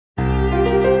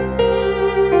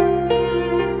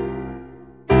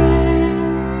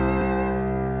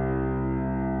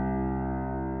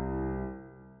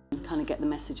and kind of get the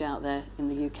message out there in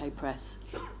the UK press.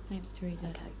 Thanks, Teresa.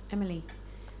 Okay. Emily,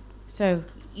 so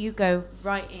you go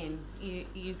right in.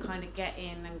 You kind of get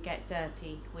in and get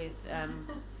dirty with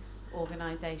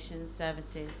organisations,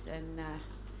 services, and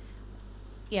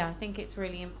yeah, I think it's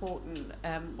really important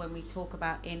when we talk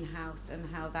about in-house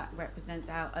and how that represents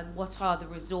out, and what are the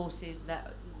resources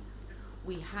that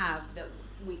we have that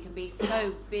we can be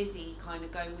so busy kind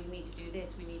of going, we need to do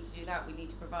this, we need to do that, we need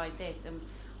to provide this, and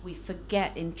we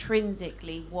forget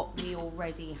intrinsically what we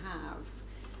already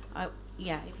have.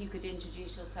 Yeah, if you could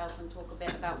introduce yourself and talk a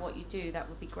bit about what you do, that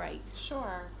would be great.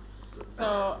 Sure.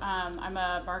 So I'm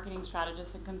a marketing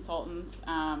strategist and consultant.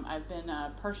 I've been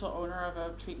a partial owner of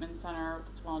a treatment center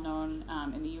that's well known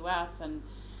in the U.S. and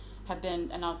have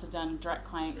been, and also done direct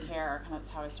client care. That's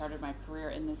how I started my career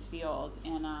in this field.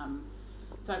 And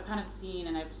so I've kind of seen,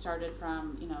 and I've started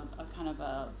from a kind of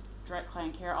a direct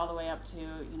client care all the way up to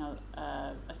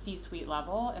a C-suite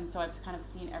level. And so I've kind of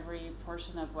seen every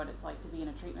portion of what it's like to be in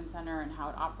a treatment center and how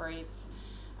it operates.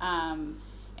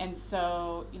 And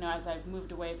so, as I've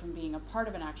moved away from being a part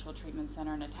of an actual treatment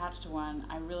center and attached to one,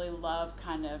 I really love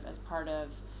kind of, as part of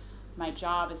my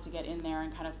job, is to get in there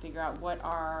and kind of figure out what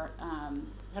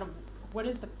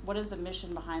is the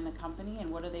mission behind the company, and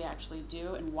what do they actually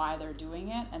do and why they're doing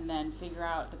it, and then figure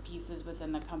out the pieces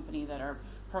within the company that are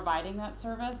providing that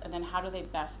service, and then how do they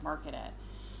best market it.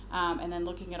 And then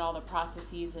looking at all the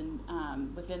processes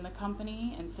and within the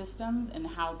company and systems, and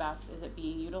how best is it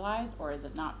being utilized or is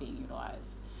it not being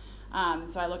utilized.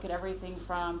 So I look at everything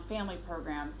from family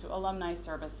programs to alumni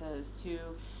services to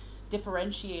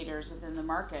differentiators within the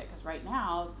market, because right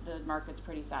now the market's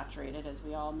pretty saturated, as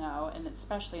we all know, and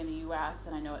especially in the US,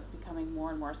 and I know it's becoming more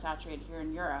and more saturated here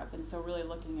in Europe. And so really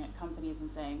looking at companies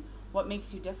and saying, what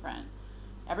makes you different?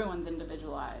 Everyone's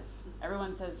individualized.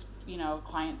 Everyone says,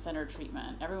 client-centered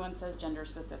treatment. Everyone says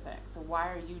gender-specific. So why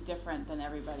are you different than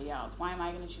everybody else? Why am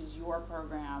I going to choose your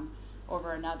program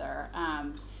over another?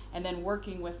 And then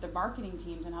working with the marketing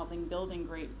teams and helping building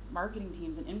great marketing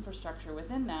teams and infrastructure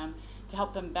within them to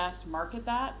help them best market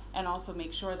that, and also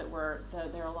make sure that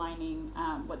they're aligning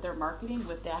what they're marketing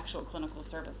with the actual clinical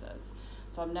services.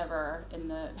 So I'm never in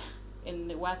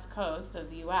the West Coast of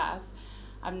the U.S.,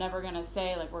 I'm never going to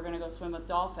say, like, we're going to go swim with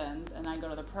dolphins, and I go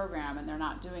to the program and they're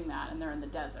not doing that and they're in the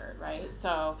desert, right?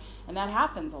 So, and that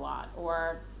happens a lot.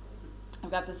 Or I've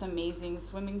got this amazing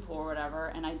swimming pool or whatever,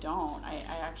 and I don't. I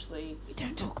actually... We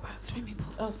don't talk about swimming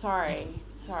pools. Oh,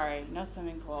 sorry. No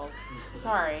swimming pools.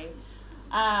 Sorry.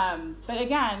 But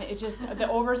again, it just, the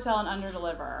oversell and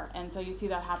underdeliver. And so you see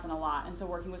that happen a lot. And so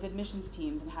working with admissions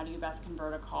teams, and how do you best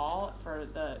convert a call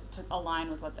to align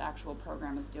with what the actual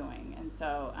program is doing. And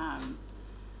so...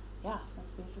 yeah,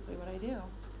 that's basically what I do.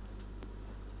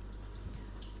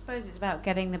 I suppose it's about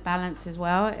getting the balance as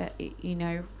well,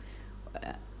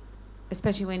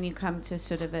 especially when you come to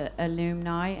sort of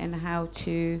alumni, and how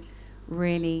to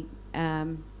really,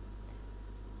 the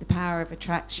power of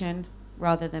attraction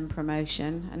rather than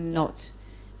promotion, and not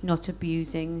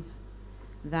abusing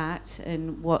that,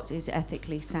 and what is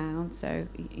ethically sound. So,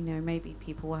 maybe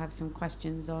people will have some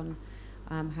questions on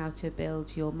how to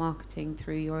build your marketing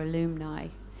through your alumni.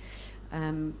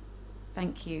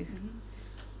 Thank you. Mm-hmm.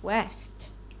 West.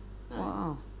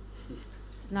 Wow.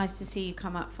 It's nice to see you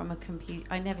come up from a computer.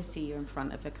 I never see you in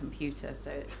front of a computer,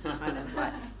 so it's kind of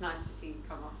like nice to see you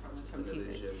come up from a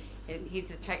computer. He's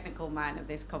the technical man of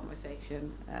this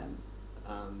conversation.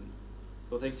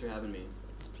 Well, thanks for having me.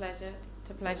 It's a pleasure. It's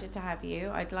a pleasure to have you.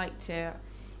 I'd like to,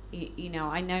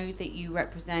 I know that you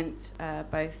represent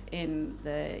both in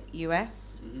the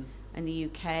US mm-hmm. and the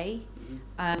UK.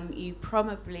 Mm-hmm. You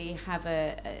probably have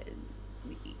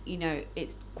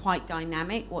it's quite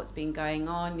dynamic what's been going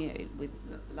on with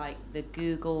like the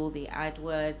Google, the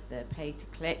AdWords, the pay to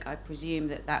click. I presume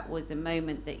that was a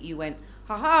moment that you went,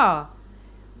 haha,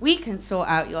 we can sort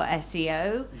out your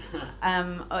SEO.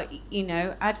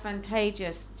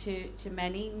 Advantageous to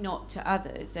many, not to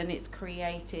others, and it's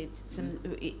created some.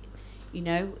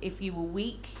 If you were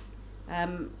weak,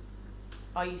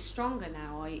 are you stronger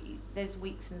now? There's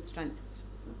weaknesses and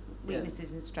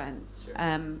strengths. Sure.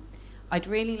 I'd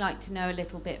really like to know a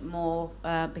little bit more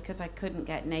because I couldn't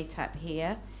get NATAP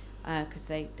here because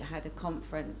they had a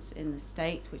conference in the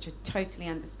States, which I totally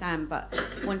understand, but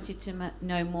wanted to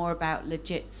know more about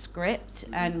Legit Script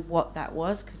and what that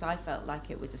was, because I felt like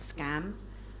it was a scam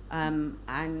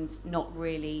and not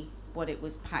really what it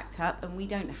was packed up, and we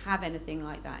don't have anything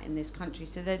like that in this country.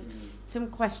 So there's some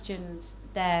questions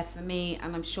there for me,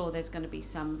 and I'm sure there's going to be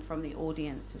some from the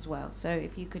audience as well. So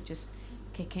if you could just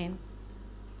kick in.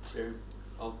 Sure.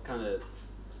 I'll kind of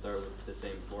start with the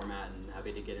same format, and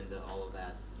happy to get into all of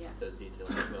that, Yeah. those details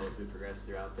as well as we progress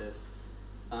throughout this.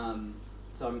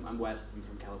 So I'm Wes, I'm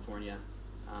from California.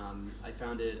 I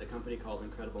founded a company called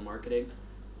Incredible Marketing.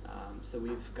 So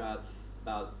we've got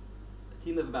about a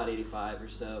team of about 85 or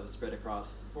so spread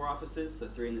across 4 offices, so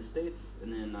 3 in the States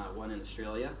and then 1 in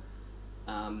Australia.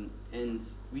 And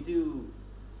we do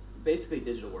basically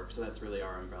digital work, so that's really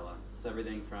our umbrella. So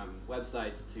everything from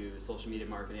websites to social media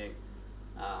marketing,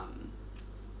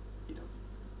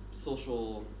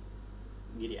 social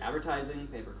media advertising,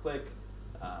 pay-per-click,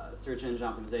 search engine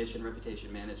optimization,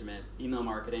 reputation management, email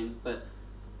marketing, but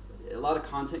a lot of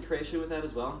content creation with that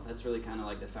as well. That's really kind of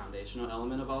like the foundational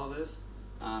element of all of this.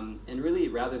 And really,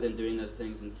 rather than doing those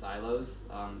things in silos,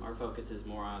 our focus is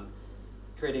more on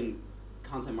creating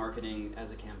content marketing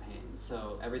as a campaign.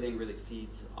 So everything really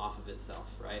feeds off of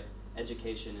itself, right?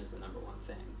 Education is the #1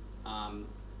 thing.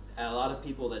 A lot of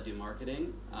people that do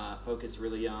marketing focus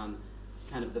really on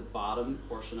kind of the bottom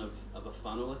portion of a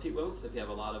funnel, if you will. So if you have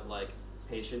a lot of like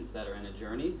patients that are in a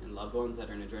journey and loved ones that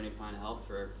are in a journey to find help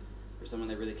for someone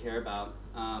they really care about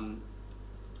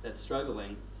that's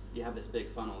struggling, you have this big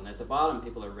funnel. And at the bottom,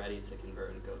 people are ready to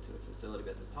convert and go to a facility.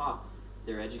 But at the top,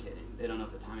 they're educating. They don't know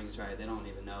if the timing is right. They don't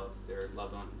even know if their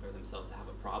loved one or themselves have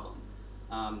a problem.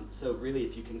 So really,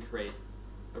 if you can create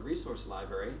a resource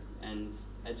library and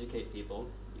educate people,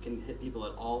 you can hit people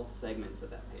at all segments of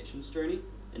that patient's journey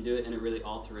and do it in a really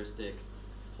altruistic,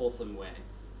 wholesome way,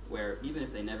 where even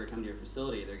if they never come to your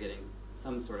facility, they're getting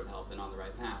some sort of help and on the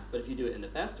right path. But if you do it in the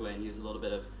best way and use a little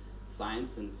bit of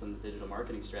science and some digital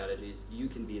marketing strategies, you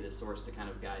can be the source to kind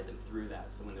of guide them through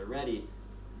that. So when they're ready,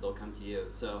 they'll come to you.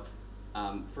 So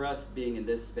for us, being in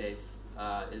this space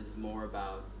is more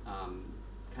about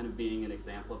kind of being an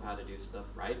example of how to do stuff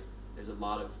right. There's a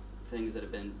lot of things that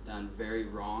have been done very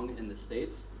wrong in the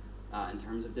States in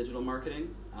terms of digital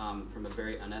marketing from a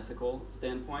very unethical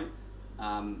standpoint.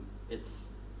 It's,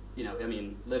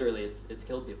 literally it's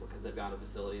killed people because they've gone to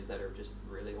facilities that are just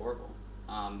really horrible.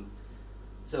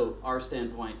 So our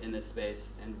standpoint in this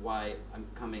space and why I'm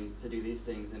coming to do these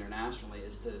things internationally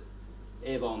is to,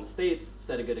 of all in the States,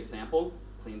 set a good example,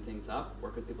 clean things up,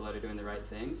 work with people that are doing the right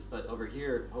things, but over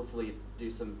here, hopefully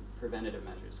do some preventative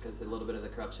measures, because a little bit of the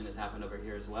corruption has happened over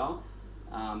here as well,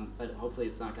 but hopefully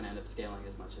it's not going to end up scaling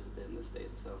as much as it did in the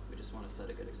States, so we just want to set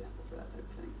a good example for that type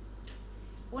of thing.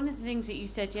 One of the things that you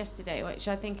said yesterday, which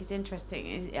I think is interesting,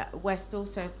 is West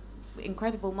also,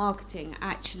 Incredible Marketing,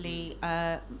 actually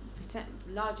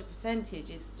larger percentage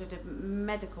is sort of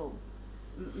medical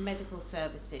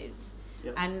services.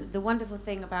 Yep. And the wonderful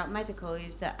thing about medical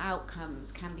is that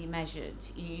outcomes can be measured.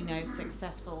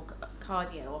 Successful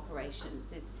cardio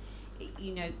operations is,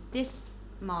 this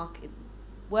market,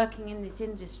 working in this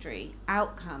industry,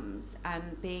 outcomes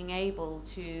and being able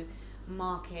to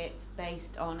market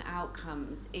based on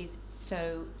outcomes is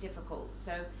so difficult.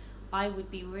 So I would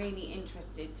be really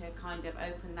interested to kind of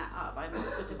open that up. I'm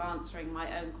sort of answering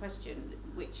my own question,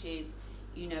 which is,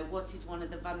 what is one of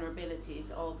the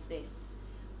vulnerabilities of this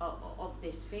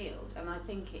field? And I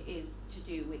think it is to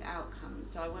do with outcomes.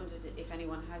 So I wondered if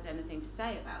anyone has anything to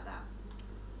say about that.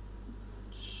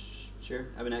 Sure.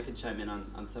 I could chime in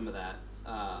on some of that.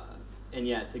 And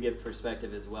yeah, to give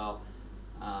perspective as well,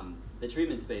 the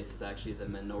treatment space is actually the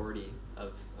minority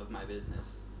of my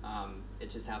business. It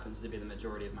just happens to be the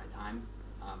majority of my time.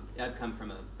 I've come from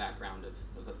a background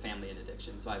of a family in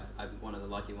addiction, so I'm one of the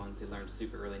lucky ones who learned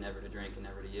super early never to drink and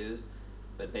never to use.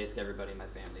 But basically everybody in my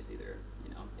family is either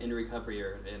in recovery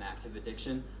or in active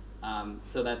addiction.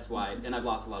 So that's why, and I've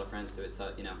lost a lot of friends to it.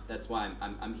 So that's why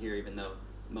I'm here, even though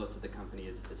most of the company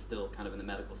is still kind of in the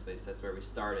medical space. That's where we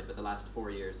started. But the last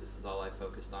 4 years, this is all I've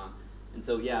focused on. And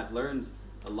so yeah, I've learned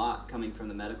a lot coming from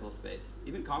the medical space.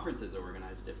 Even conferences are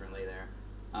organized differently there.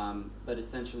 But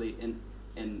essentially,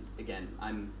 and again,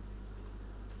 I'm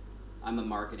a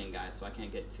marketing guy, so I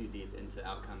can't get too deep into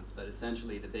outcomes. But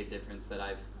essentially, the big difference that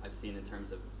I've seen in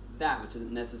terms of that, which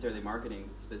isn't necessarily marketing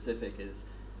specific, is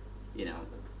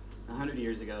 100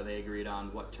 years ago they agreed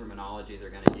on what terminology they're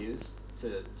going to use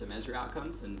to measure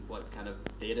outcomes and what kind of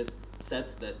data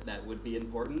sets that would be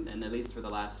important. And at least for the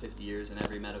last 50 years, in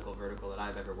every medical vertical that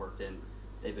I've ever worked in,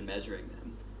 they've been measuring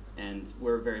them. And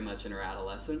we're very much in our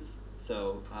adolescence,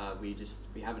 so we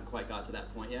haven't quite got to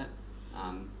that point yet.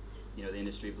 The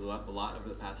industry blew up a lot over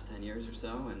the past 10 years or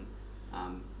so,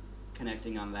 and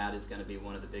connecting on that is going to be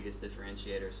one of the biggest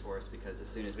differentiators for us, because as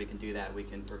soon as we can do that, we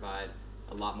can provide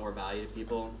a lot more value to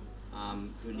people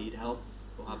who need help.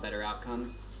 We'll have better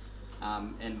outcomes,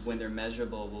 and when they're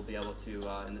measurable, we'll be able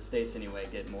to, in the States anyway,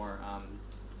 get more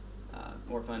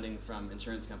funding from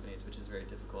insurance companies, which is very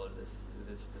difficult at this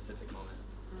specific moment.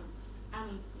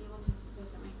 Annie, you wanted to say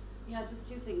something? Yeah, just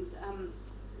two things.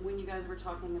 When you guys were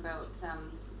talking about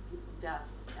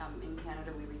deaths, in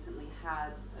Canada we recently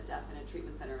had a death in a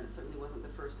treatment center, and it certainly wasn't the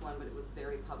first one, but it was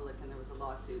very public and there was a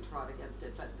lawsuit brought against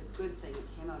it. But the good thing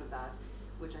that came out of that,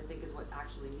 which I think is what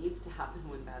actually needs to happen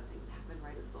when bad things happen,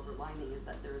 right, a silver lining, is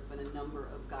that there has been a number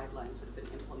of guidelines that have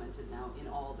been implemented now in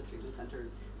all the treatment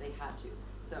centers. They had to.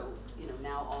 So, you know,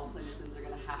 now all clinicians are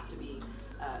going to have to be,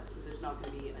 there's not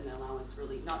going to be an allowance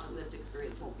really, not that lived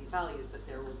experience won't be valued, but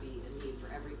there will be a need for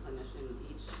every clinician,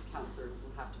 each counselor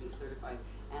will have to be certified,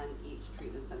 and each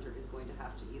treatment center is going to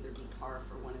have to either be CAR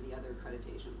for one of the other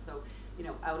accreditations. So, you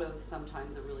know, out of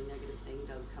sometimes a really negative thing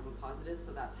does come a positive,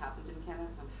 so that's happened in Canada,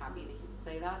 so I'm happy to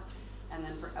say that. And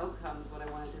then for outcomes, what I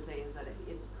wanted to say is that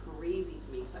it's crazy to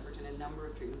me, because I've worked in a number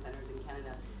of treatment centers in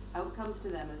Canada. Outcomes to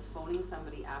them is phoning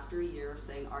somebody after a year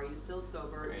saying, are you still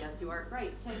sober? Right. Yes, you are.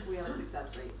 Great. Tick, we have a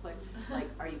success rate. Like,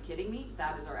 are you kidding me?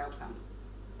 That is our outcomes.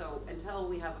 So until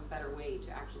we have a better way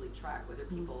to actually track whether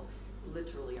people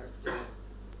literally are still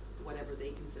whatever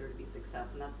they consider to be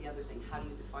success, and that's the other thing. How do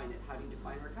you define it? How do you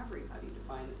define recovery? How do you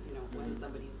define, you know, when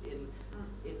somebody's in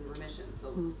remission?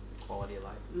 So quality of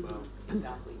life as well.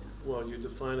 Exactly. Well, you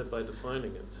define it by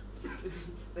defining it.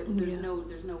 But there's no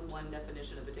one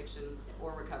definition of addiction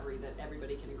or recovery that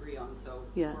everybody can agree on. So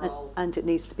Yeah, we're all and it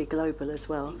needs to be global as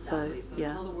well. exactly. So yeah.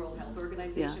 until the World Health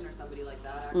Organization or somebody like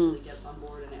that actually gets on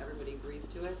board and everybody agrees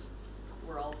to it,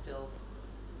 we're all still.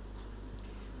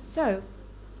 So,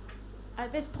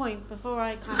 at this point, before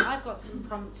I've got some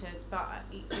prompters, but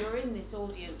you're in this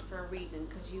audience for a reason,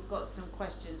 because you've got some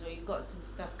questions, or you've got some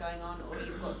stuff going on, or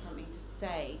you've got something to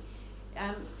say.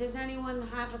 Does anyone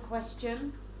have a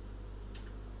question?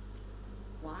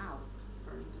 Wow.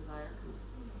 Burning desire.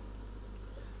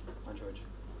 Hi, George.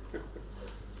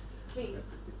 Please.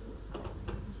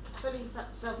 Fully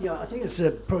self-sufficient. Yeah, I think it's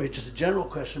probably just a general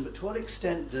question, but to what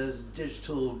extent does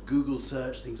digital Google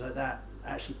search, things like that,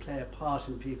 actually play a part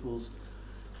in people's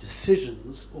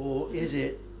decisions, or is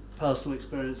it personal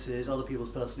experiences, other people's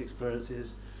personal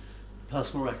experiences,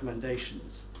 personal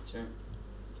recommendations? Sure.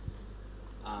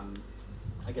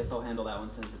 I guess I'll handle that one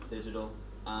since it's digital.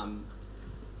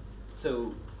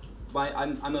 So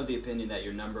I'm of the opinion that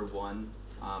your number one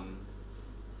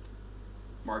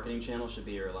marketing channel should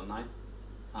be your alumni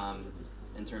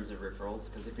in terms of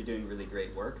referrals, because if you're doing really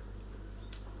great work,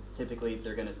 typically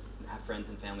they're going to have friends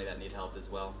and family that need help as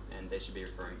well, and they should be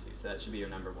referring to you. So that should be your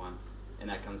number one, and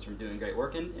that comes from doing great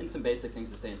work and some basic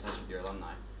things to stay in touch with your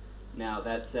alumni. Now,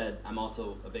 that said, I'm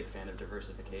also a big fan of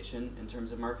diversification in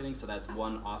terms of marketing, so that's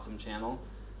one awesome channel.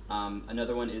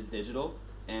 Another one is digital,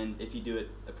 and if you do it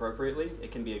appropriately,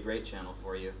 it can be a great channel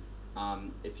for you.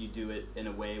 If you do it in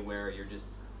a way where you're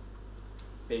just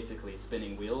basically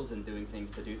spinning wheels and doing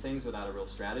things to do things without a real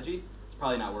strategy, it's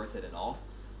probably not worth it at all.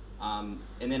 And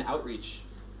then outreach,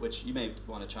 which you may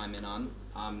want to chime in on,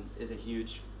 is a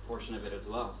huge portion of it as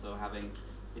well. So having,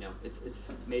 you know,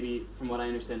 it's maybe, from what I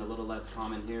understand, a little less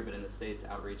common here, but in the States,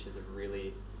 outreach is a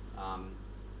really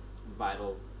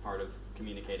vital part of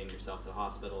communicating yourself to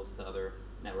hospitals, to other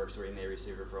networks where you may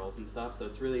receive referrals and stuff. So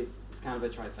it's kind of a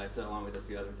trifecta along with a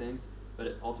few other things, but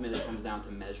it ultimately comes down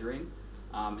to measuring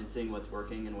and seeing what's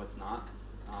working and what's not,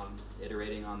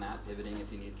 iterating on that, pivoting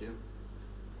if you need to.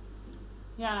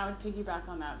 Yeah, and I would piggyback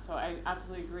on that. So I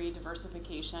absolutely agree,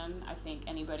 diversification. I think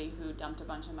anybody who dumped a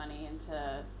bunch of money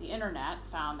into the internet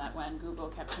found that when Google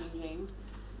kept changing,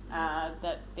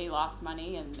 that they lost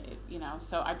money, and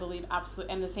so I believe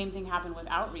absolutely. And the same thing happened with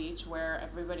outreach, where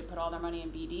everybody put all their money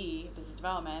in BD, business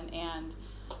development, and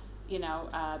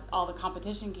all the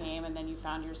competition came, and then you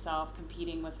found yourself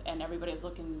competing with, and everybody's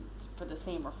looking for the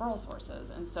same referral sources.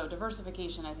 And so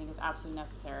diversification, I think, is absolutely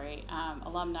necessary.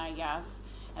 Alumni, yes.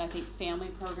 And I think family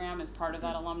program is part of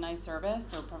that alumni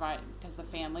service, or provide, because the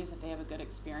families, if they have a good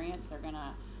experience, they're going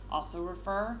to also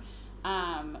refer.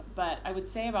 But I would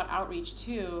say about outreach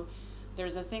too,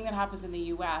 there's a thing that happens in the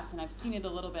U.S., and I've seen it a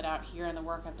little bit out here in the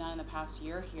work I've done in the past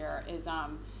year here, is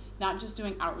not just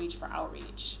doing outreach for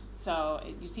outreach. So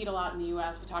you see it a lot in the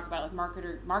U.S. We talk about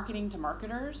like marketing to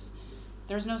marketers.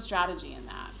 There's no strategy in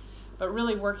that. But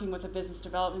really working with a business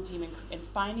development team and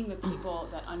finding the people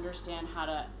that understand how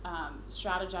to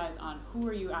strategize on who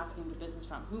are you asking the business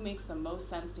from, who makes the most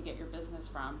sense to get your business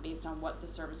from based on what the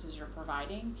services you're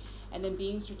providing, and then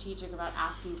being strategic about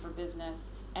asking for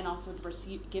business and also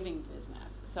giving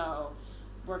business. So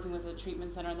working with a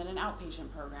treatment center and then an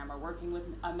outpatient program, or working with,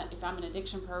 if I'm an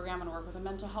addiction program, I'm going to work with a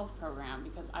mental health program,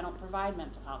 because I don't provide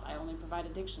mental health, I only provide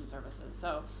addiction services.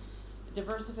 So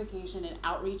diversification and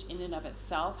outreach in and of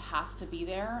itself has to be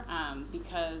there,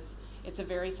 because it's a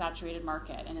very saturated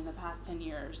market, and in the past 10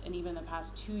 years, and even the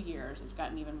past 2 years, it's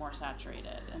gotten even more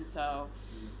saturated. And so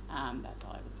that's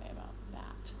all I would say about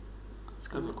that. It's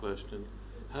kind of a question.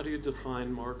 How do you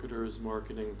define marketers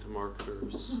marketing to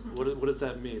marketers? What does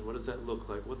that mean? What does that look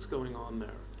like? What's going on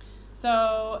there?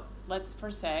 So let's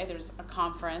per se, there's a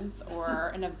conference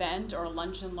or an event or a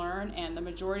lunch and learn, and the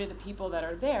majority of the people that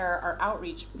are there are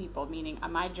outreach people, meaning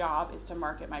my job is to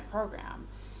market my program.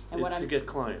 And Is to get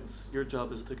clients. Your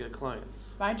job is to get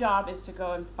clients. My job is to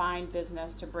go and find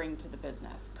business to bring to the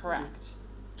business, correct?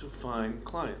 To find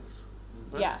clients.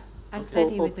 Right? Yes. I Okay.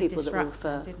 said he Or was a people that will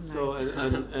disruptor, refer. didn't I? So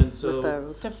and so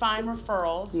Referrals. To find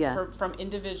referrals Yeah. from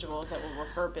individuals that will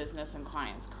refer business and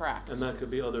clients, correct? and that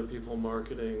could be other people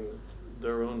marketing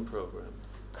their own program.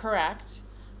 Correct.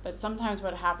 But sometimes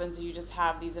what happens is you just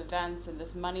have these events and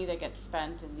this money that gets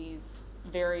spent in these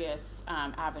various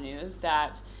avenues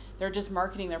that they're just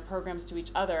marketing their programs to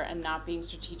each other and not being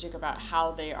strategic about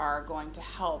how they are going to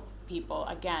help people.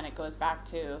 Again, it goes back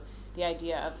to the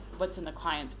idea of what's in the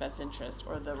client's best interest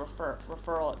or the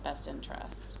referral at best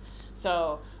interest.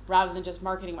 So rather than just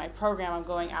marketing my program, I'm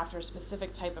going after a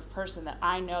specific type of person that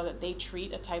I know that they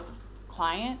treat a type of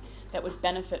client that would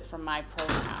benefit from my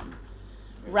program.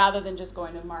 Rather than just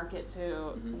going to market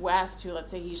to West, who let's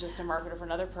say he's just a marketer for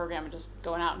another program and just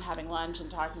going out and having lunch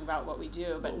and talking about what we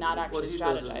do, but not actually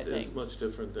strategizing. What he does is much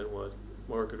different than what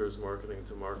marketers marketing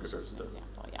to It's marketers just an does.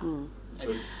 example, yeah. Mm. So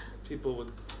it's people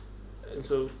with, and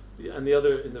so, and the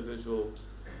other individual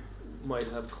might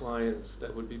have clients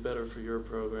that would be better for your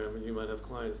program, and you might have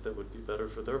clients that would be better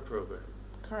for their program.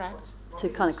 Correct. So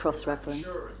kind of cross-reference.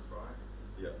 Insurance, right?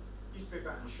 Yeah. It used to be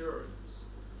about insurance.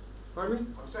 Pardon me?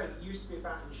 I'm saying it used to be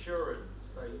about insurance.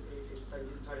 If they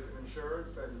didn't take an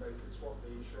insurance, then they could swap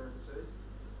the insurances.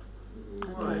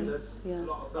 Okay. Right. Yeah. A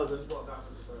lot of that was what that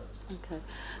was about. Okay.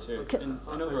 Sure. Okay.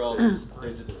 And overall,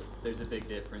 there's a big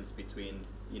difference between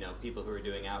people who are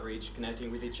doing outreach,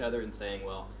 connecting with each other, and saying,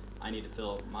 well, I need to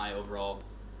fill my overall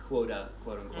quota,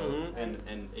 quote unquote,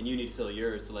 and you need to fill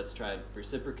yours, so let's try to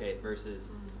reciprocate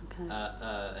versus Okay.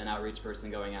 an outreach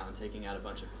person going out and taking out a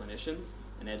bunch of clinicians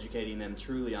and educating them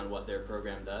truly on what their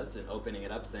program does and opening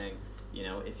it up, saying,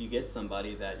 if you get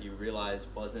somebody that you realize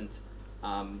wasn't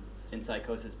in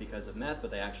psychosis because of meth,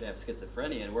 but they actually have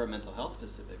schizophrenia, and we're a mental health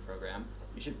specific program,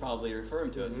 you should probably refer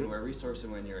them to us, and we're a resource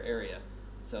in your area.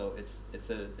 So it's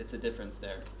a difference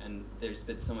there, and there's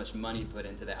been so much money put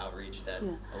into the outreach that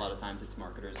a lot of times it's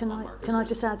marketers Can on I marketers.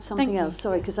 just add something Thank you. else?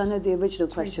 Sorry, because I know the original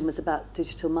question was about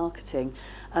digital marketing.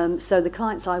 So the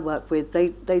clients I work with,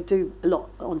 they do a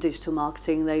lot on digital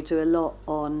marketing. They do a lot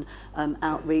on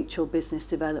outreach or business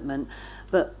development.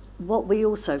 But what we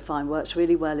also find works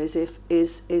really well is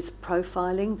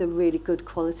profiling the really good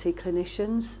quality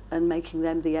clinicians and making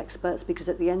them the experts, because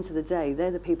at the end of the day, they're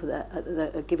the people that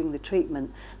are giving the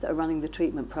treatment, that are running the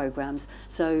treatment programs.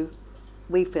 So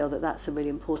we feel that that's a really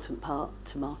important part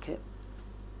to market.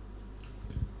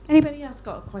 Anybody else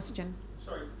got a question?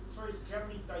 Sorry, do you have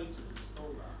any data to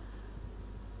support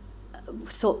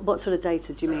that? So what sort of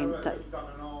data do you mean? Have you done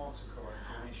an article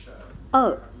on Finish?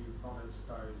 Oh. Have you monitored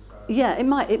those? Yeah,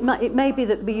 it may be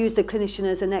that we use the clinician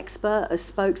as an expert, as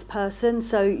spokesperson.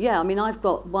 So yeah, I mean, I've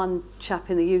got one chap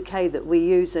in the UK that we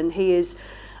use, and he is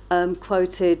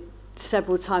quoted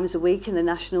several times a week in the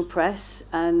national press,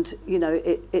 and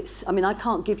it's I mean, I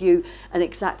can't give you an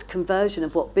exact conversion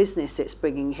of what business it's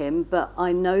bringing him, but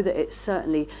I know that it's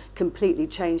certainly completely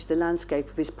changed the landscape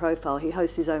of his profile. He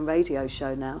hosts his own radio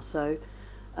show now, so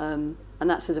and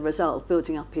that's as a result of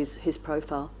building up his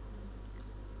profile.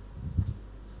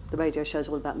 The radio show is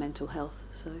all about mental health,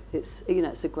 so it's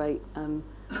it's a great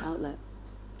outlet.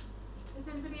 Has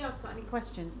anybody else got any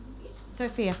questions?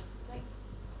 Sophia. Thank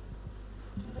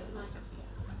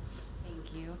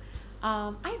you.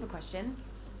 I have a question,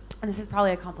 and this is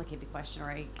probably a complicated question,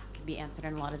 or it can be answered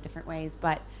in a lot of different ways,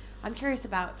 but I'm curious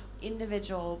about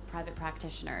individual private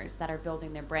practitioners that are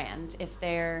building their brand. If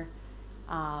they're,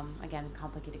 again,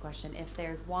 complicated question, if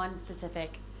there's one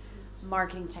specific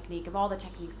marketing technique of all the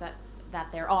techniques that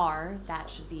there are, that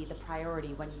should be the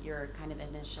priority when you're kind of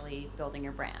initially building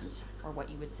your brand, or what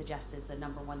you would suggest is the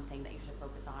number one thing that you should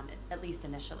focus on, at least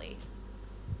initially.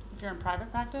 If you're in private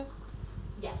practice?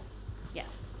 Yes.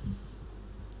 Yes.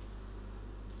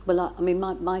 Well, I mean,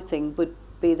 my thing would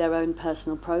be their own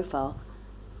personal profile.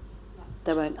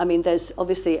 Their own. I mean, there's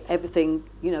obviously everything,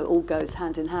 all goes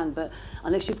hand in hand, but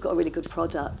unless you've got a really good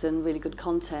product and really good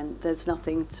content, there's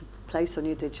nothing to place on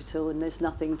your digital, and there's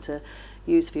nothing to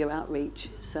use for your outreach.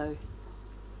 So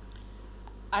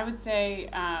I would say,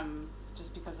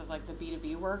 just because of like the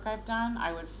B2B work I've done,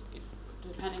 I would,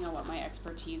 depending on what my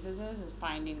expertise is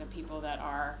finding the people that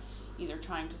are, either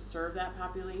trying to serve that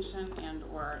population and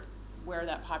or where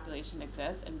that population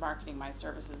exists and marketing my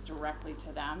services directly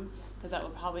to them, because that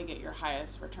would probably get your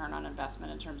highest return on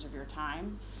investment in terms of your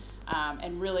time.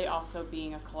 And really also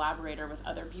being a collaborator with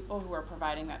other people who are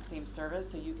providing that same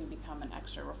service, so you can become an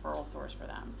extra referral source for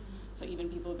them. So even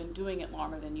people who've been doing it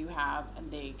longer than you have,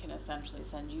 and they can essentially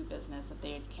send you business if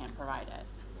they can't provide it.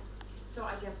 So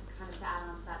I guess kind of to add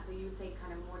on to that, so you would say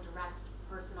kind of more direct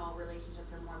personal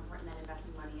relationships are more important than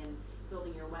investing money in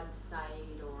building your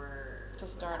website or To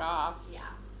start off. Yeah,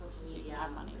 social So you media. can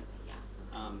have money. Sort of thing,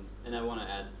 yeah. And I want to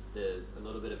add a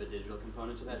little bit of a digital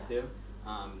component to that Yeah. too.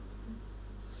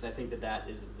 So I think that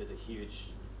is a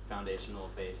huge foundational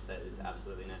base that is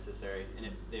absolutely necessary. And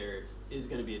if there is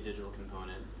going to be a digital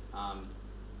component,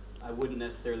 I wouldn't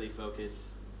necessarily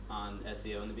focus on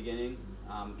SEO in the beginning.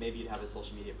 Maybe you'd have a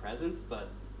social media presence, but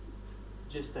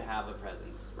just to have a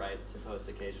presence, right? To post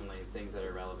occasionally things that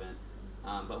are relevant.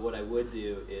 But what I would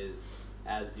do is,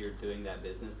 as you're doing that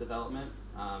business development,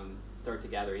 start to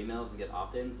gather emails and get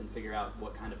opt-ins and figure out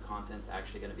what kind of content's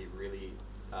actually going to be really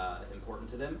important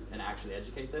to them and actually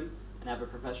educate them, and have a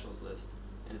professionals list.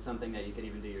 And it's something that you can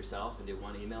even do yourself and do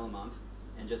one email a month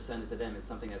and just send it to them. It's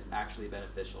something that's actually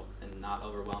beneficial and not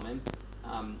overwhelming.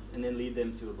 And then lead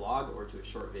them to a blog or to a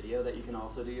short video that you can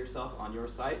also do yourself on your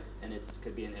site. And it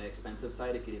could be an inexpensive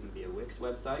site. It could even be a Wix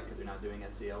website because you're not doing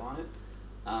SEO on it.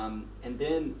 And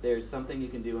then there's something you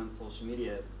can do on social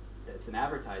media that's an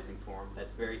advertising form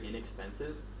that's very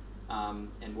inexpensive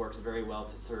and works very well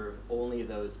to serve only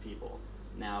those people.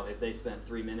 Now, if they spent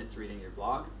 3 minutes reading your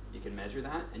blog, you can measure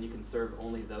that, and you can serve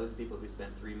only those people who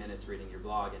spent 3 minutes reading your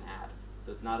blog an ad.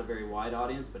 So it's not a very wide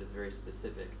audience, but it's very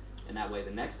specific. And that way,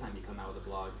 the next time you come out with a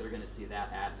blog, they're going to see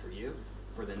that ad for you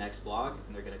for the next blog,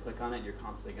 and they're going to click on it, and you're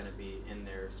constantly going to be in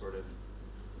their sort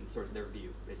of their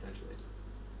view, essentially.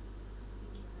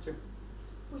 Sure.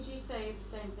 Would you say the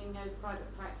same thing goes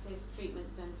private practice,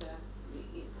 treatment centre,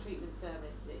 treatment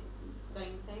service,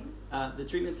 same thing? The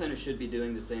treatment center should be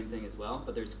doing the same thing as well,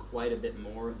 but there's quite a bit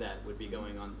more that would be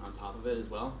going on top of it as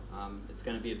well. It's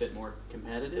going to be a bit more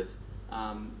competitive,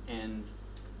 and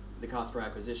the cost per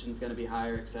acquisition is going to be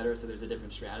higher, et cetera, so there's a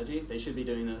different strategy. They should be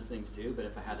doing those things too, but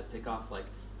if I had to pick off like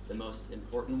the most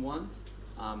important ones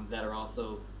that are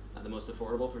also the most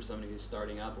affordable for somebody who's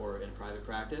starting up or in private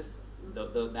practice,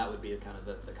 that would be kind of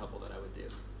the couple that I would do.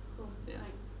 Cool, Yeah.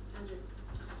 thanks. Andrew?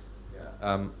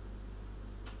 Yeah.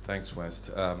 Thanks,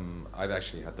 West. I've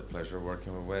actually had the pleasure of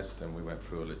working with West, and we went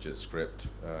through a legit script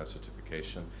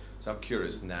certification. So I'm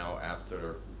curious now,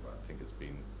 after I think it's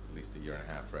been at least a year and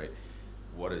a half, right?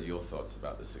 What are your thoughts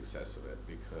about the success of it?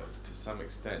 Because to some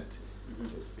extent,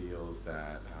 it feels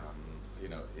that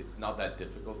it's not that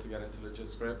difficult to get into legit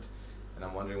script, and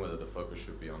I'm wondering whether the focus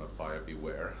should be on a buyer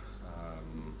beware.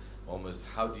 Almost,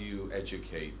 how do you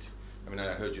educate? I mean,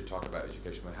 I heard you talk about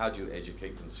education, but how do you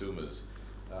educate consumers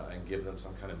and give them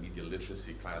some kind of media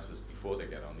literacy classes before they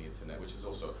get on the internet, which is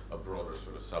also a broader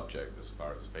sort of subject as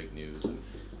far as fake news. And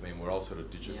I mean, we're all sort of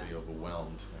digitally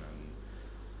overwhelmed, and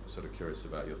I'm sort of curious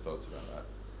about your thoughts about that.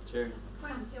 Sure.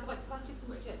 Could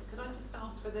I just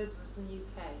ask for those of us in the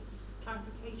UK,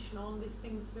 clarification on this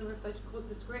thing that's been referred to called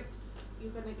the script?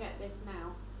 You're going to get this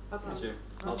now. Okay. Sure.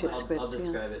 I'll I'll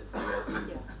describe it so you guys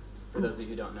can, for those of you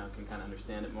who don't know, can kind of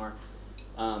understand it more.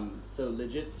 So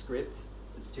legit script,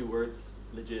 it's 2 words,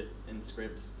 legit and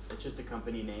script. It's just a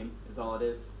company name is all it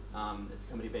is. It's a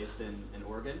company based in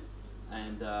Oregon.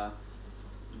 And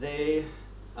they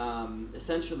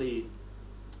essentially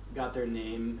got their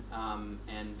name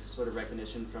and sort of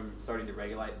recognition from starting to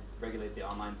regulate the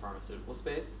online pharmaceutical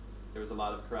space. There was a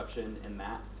lot of corruption in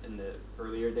the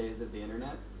earlier days of the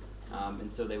internet.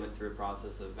 And so they went through a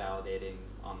process of validating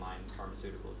online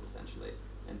pharmaceuticals, essentially.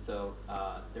 And so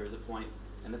there was a point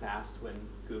in the past when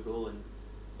Google and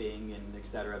Bing and et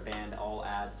cetera banned all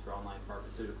ads for online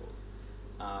pharmaceuticals.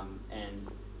 And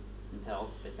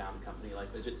until they found a company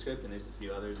like LegitScript, and there's a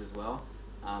few others as well,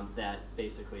 that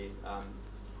basically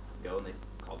go and they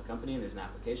call the company, and there's an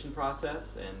application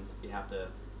process, and you have to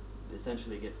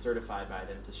essentially get certified by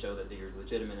them to show that you're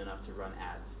legitimate enough to run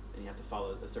ads, and you have to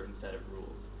follow a certain set of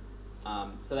rules.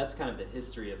 So that's kind of the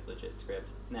history of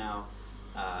LegitScript. Now,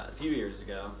 a few years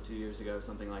ago, 2 years ago,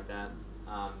 something like that,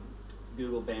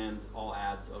 Google banned all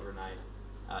ads overnight,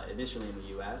 initially in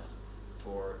the US,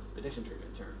 for addiction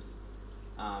treatment terms.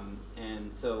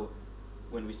 And so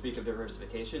when we speak of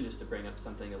diversification, just to bring up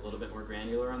something a little bit more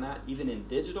granular on that, even in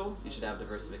digital, you should have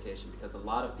diversification, because a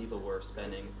lot of people were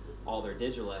spending all their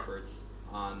digital efforts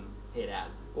on paid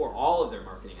ads, or all of their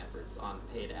marketing efforts on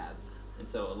paid ads. And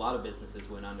so a lot of businesses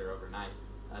went under overnight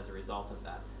as a result of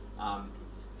that.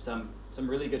 Some some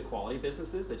really good quality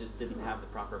businesses that just didn't have the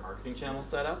proper marketing channels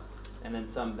set up, and then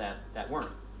some that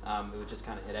weren't. It would just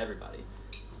kind of hit everybody.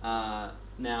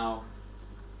 Now,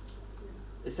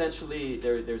 essentially,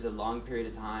 there's a long period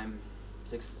of time,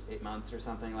 6-8 months or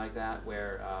something like that,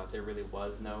 where there really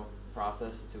was no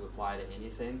process to apply to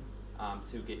anything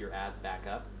to get your ads back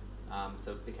up.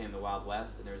 So it became the Wild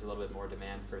West, and there was a little bit more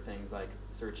demand for things like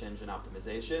search engine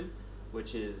optimization,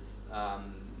 which is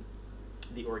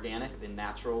the organic, the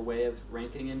natural way of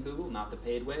ranking in Google, not the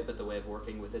paid way, but the way of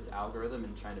working with its algorithm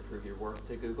and trying to prove your worth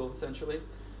to Google, essentially.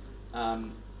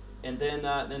 And then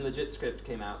LegitScript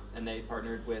came out, and they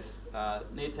partnered with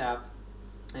NATAP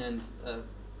and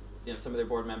some of their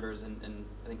board members, and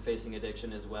I think Facing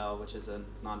Addiction as well, which is a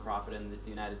nonprofit in the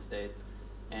United States,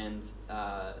 and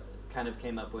kind of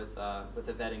came up with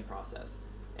a vetting process.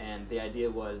 And the idea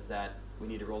was that we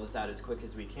need to roll this out as quick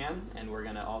as we can, and we're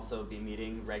going to also be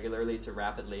meeting regularly to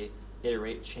rapidly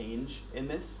iterate change in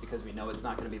this, because we know it's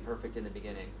not going to be perfect in the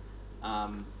beginning.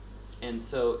 And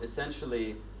so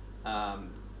essentially,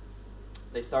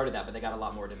 they started that, but they got a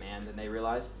lot more demand than they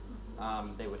realized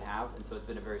they would have, and so it's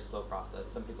been a very slow process.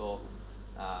 Some people,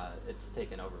 it's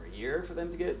taken over a year for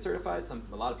them to get certified.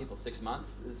 A lot of people, 6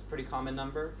 months is a pretty common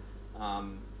number.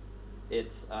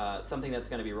 It's something that's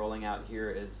going to be rolling out here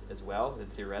as well,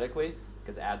 theoretically,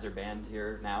 because ads are banned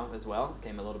here now as well.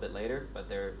 Came a little bit later, but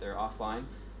they're offline.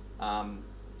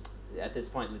 At this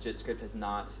point, LegitScript has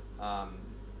not,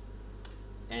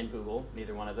 and Google,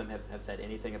 neither one of them have said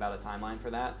anything about a timeline for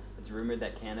that. It's rumored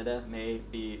that Canada may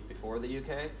be before the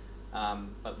UK,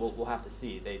 but we'll have to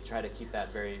see. They try to keep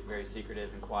that very, very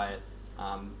secretive and quiet.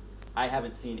 I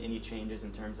haven't seen any changes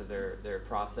in terms of their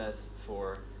process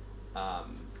for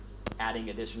adding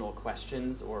additional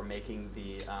questions or making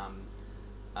the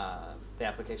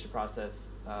application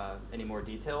process any more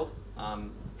detailed.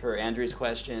 Per Andrew's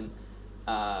question,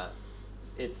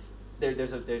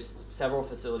 there's several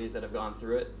facilities that have gone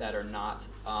through it that are not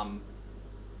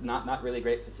really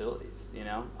great facilities. You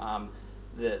know,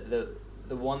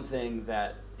 the one thing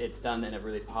that it's done in a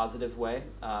really positive way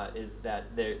is that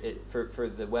for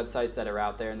the websites that are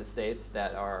out there in the States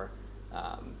that are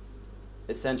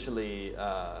essentially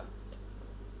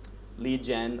lead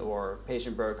gen or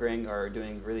patient brokering or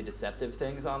doing really deceptive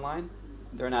things online,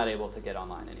 they're not able to get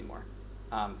online anymore.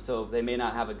 So they may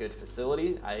not have a good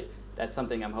facility. That's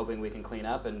something I'm hoping we can clean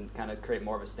up and kind of create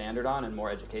more of a standard on and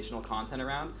more educational content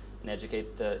around, and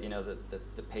educate the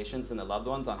patients and the loved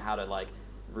ones on how to like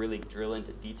really drill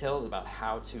into details about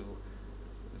how to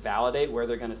validate where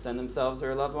they're going to send themselves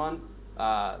or a loved one.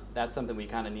 That's something we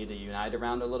kind of need to unite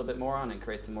around a little bit more on and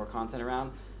create some more content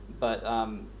around. But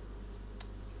all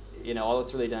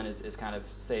it's really done is kind of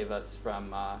save us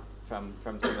from some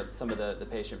of the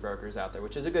patient brokers out there,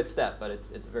 which is a good step, but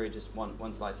it's very just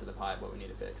one slice of the pie of what we need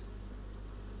to fix.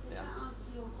 Did that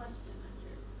answer your question,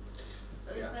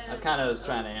 Andrew? Yeah. I kind of was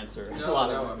trying to answer a lot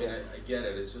of it. I get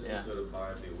it. It's just Yeah. a sort of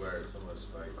buyer beware. It's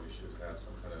almost like we should have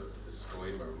some kind of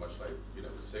disclaimer, much like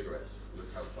with cigarettes.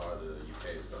 Look how far the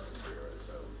UK has got with cigarettes.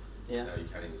 So Yeah. you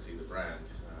can't even see the brand.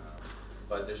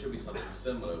 But there should be something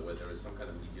similar where there is some kind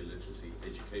of media literacy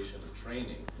education or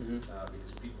training,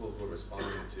 because people who are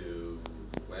responding to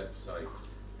website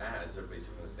ads are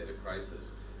basically in a state of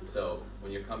crisis. So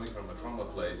when you're coming from a trauma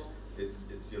place,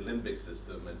 it's your limbic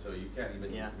system, and so you can't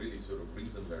even really sort of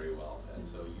reason very well. And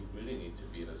so you really need to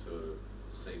be in a sort of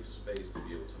safe space to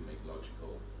be able to make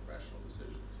logical, rational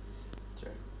decisions.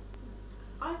 Sure.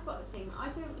 I've got a thing. I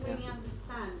don't really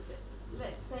understand, but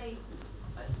let's say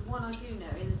one I do know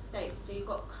in the States. So you've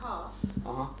got CAF,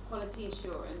 Quality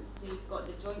Assurance. So you've got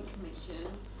the Joint Commission.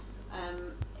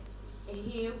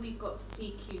 Here we've got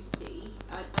CQC.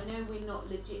 I know we're not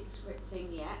legit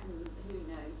scripting yet, and who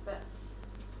knows, but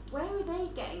where are they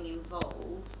getting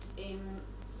involved in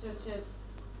sort of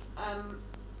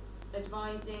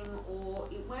advising, or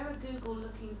where are Google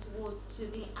looking towards to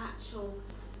the actual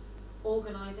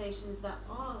organisations that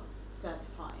are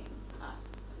certifying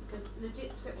us? Because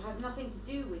LegitScript has nothing to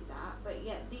do with that, but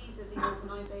yet these are the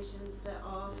organisations that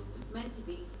are meant to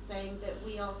be saying that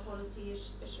we are quality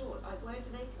assured. Where do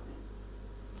they come in?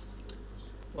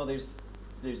 Well, there's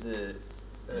a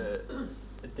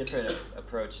different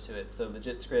approach to it. So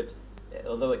LegitScript,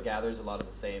 although it gathers a lot of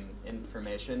the same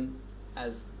information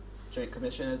as Joint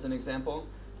Commission as an example,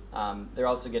 they're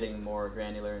also getting more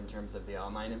granular in terms of the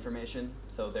online information.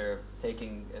 So they're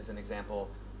taking, as an example,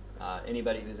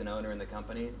 anybody who's an owner in the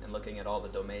company and looking at all the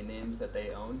domain names that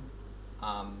they own.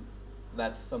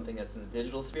 That's something that's in the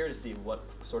digital sphere to see what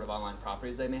sort of online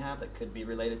properties they may have that could be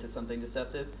related to something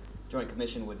deceptive. Joint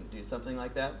Commission wouldn't do something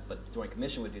like that, but Joint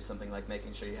Commission would do something like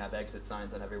making sure you have exit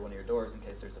signs on every one of your doors in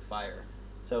case there's a fire.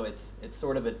 So it's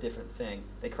sort of a different thing.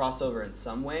 They cross over in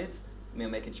some ways,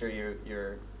 making sure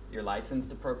you're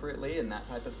licensed appropriately and that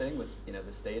type of thing with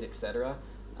the state, etc.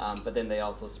 But then they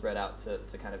also spread out to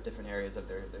kind of different areas of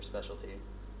their specialty.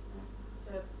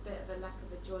 So a bit of a lack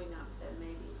of a join up then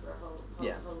maybe for a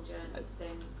whole journey,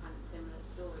 same kind of similar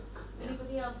story.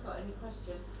 Anybody else got any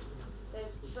questions?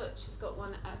 There's Butch has got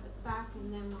one at the back,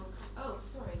 and then we'll. Oh,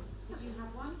 sorry. Did you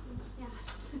have one? Yeah.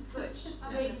 Butch,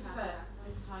 ladies first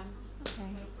this time.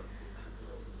 Okay.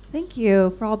 Thank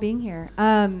you for all being here.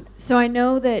 So I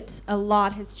know that a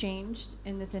lot has changed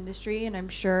in this industry, and I'm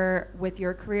sure with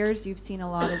your careers you've seen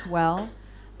a lot as well.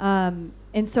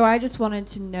 And so I just wanted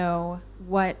to know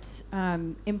what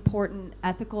important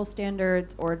ethical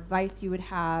standards or advice you would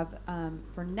have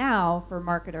for now for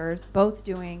marketers, both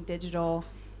doing digital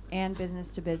and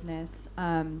business to business.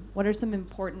 What are some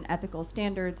important ethical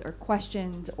standards or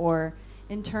questions, or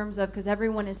in terms of, because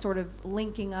everyone is sort of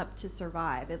linking up to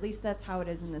survive, at least that's how it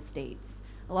is in the States.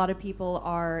 A lot of people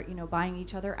are, buying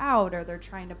each other out, or they're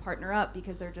trying to partner up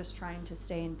because they're just trying to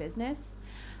stay in business.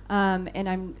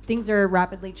 And things are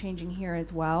rapidly changing here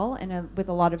as well, and with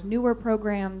a lot of newer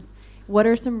programs. What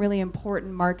are some really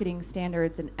important marketing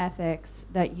standards and ethics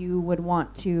that you would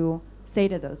want to say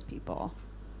to those people?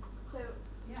 So,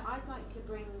 I'd like to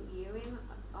bring you in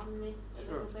on this a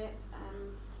little bit.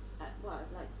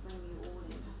 I'd like to bring you all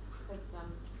in because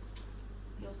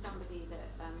you're somebody that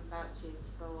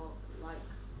vouches for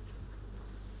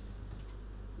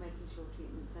making sure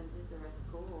treatment centres are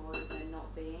ethical, or if they're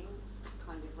not being,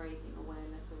 kind of raising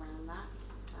awareness around that.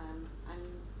 And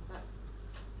that's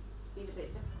been a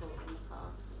bit difficult in the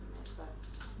past, isn't it? But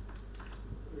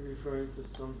are you referring to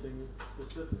something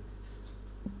specific?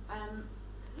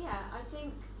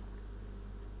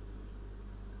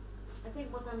 I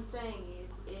think what I'm saying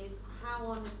is how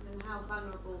honest and how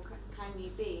vulnerable can you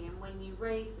be, and when you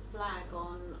raise the flag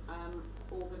on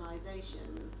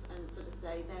organisations and sort of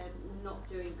say they're not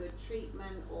doing good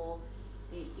treatment, or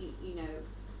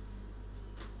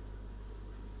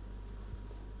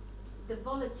the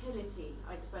volatility,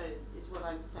 I suppose, is what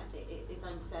I'm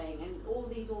saying, and all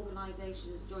these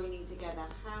organisations joining together.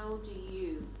 How do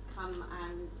you come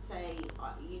and say,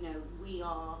 we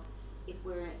are, if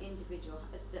we're an individual,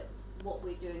 that what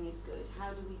we're doing is good?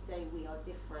 How do we say we are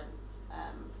different?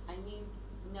 And you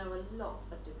know a lot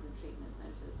of different treatment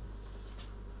centres.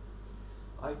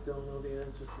 I don't know the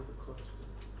answer to the question.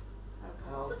 Okay.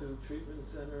 How do treatment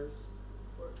centers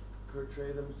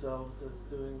portray themselves as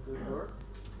doing good work?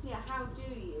 Yeah, how do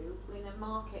you, in a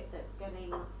market that's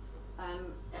getting,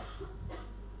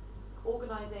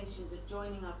 organisations are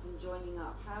joining up,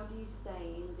 how do you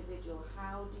stay individual?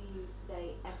 How do you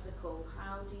stay ethical?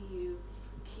 How do you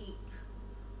keep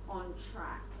on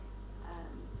track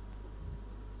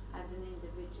as an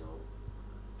individual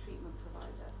treatment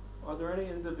provider? Are there any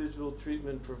individual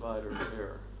treatment providers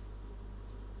here?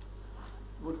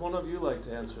 Would one of you like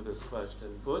to answer this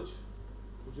question? Butch,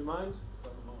 would you mind?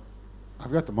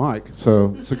 I've got the mic,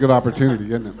 so it's a good opportunity,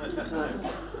 isn't it?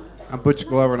 I'm Butch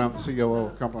Glover, and I'm the COO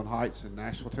of Cumberland Heights in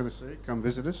Nashville, Tennessee. Come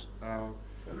visit us.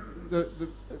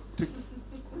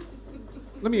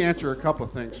 Let me answer a couple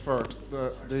of things first.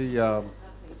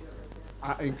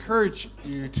 I encourage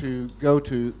you to go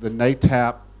to the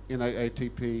NATAP,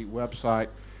 NAATP website,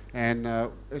 and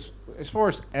as far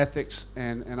as ethics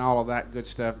and all of that good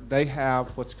stuff, they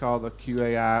have what's called the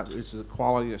QAI, which is the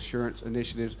Quality Assurance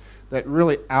Initiatives, that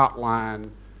really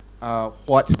outline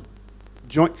what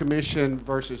Joint Commission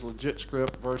versus legit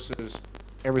script versus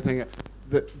everything.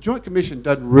 The Joint Commission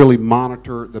doesn't really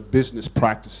monitor the business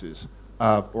practices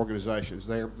of organizations.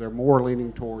 They're more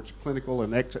leaning towards clinical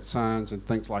and exit signs and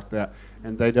things like that,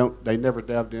 and they never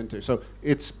delved into. So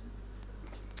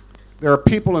there are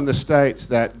people in the States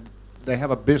that they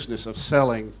have a business of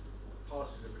selling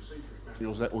policies and procedures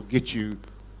manuals that will get you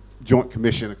Joint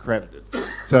Commission accredited.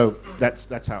 So that's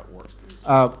how it works.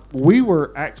 We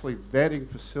were actually vetting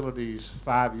facilities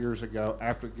 5 years ago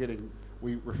after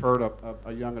we referred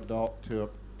a young adult to a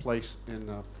place in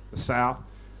the South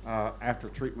after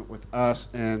treatment with us,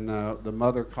 and the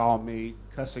mother called me,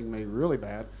 cussing me really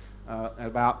bad,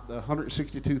 about the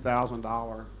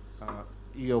 $162,000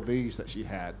 EOBs that she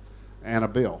had, and a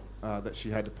bill that she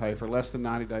had to pay for less than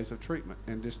 90 days of treatment.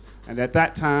 And at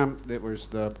that time, there was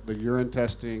the urine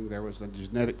testing, there was the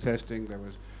genetic testing, there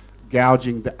was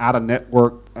gouging, the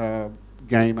out-of-network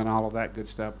game, and all of that good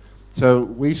stuff. So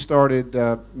we started.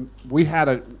 We had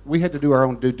to do our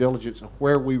own due diligence of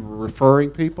where we were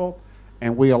referring people,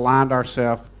 and we aligned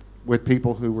ourselves with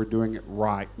people who were doing it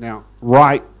right. Now,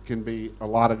 right can be a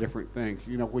lot of different things.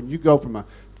 When you go from a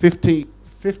 $15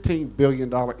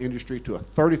 billion industry to a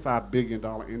 $35 billion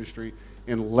industry,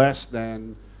 in less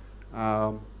than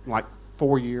like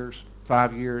 4 years,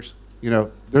 5 years, you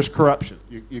know, there's corruption.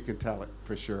 You can tell it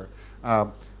for sure.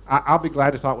 I'll be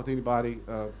glad to talk with anybody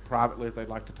privately if they'd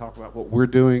like to talk about what we're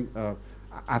doing.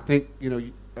 I think, you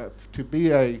know, to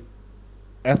be a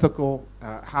ethical,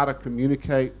 how to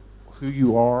communicate who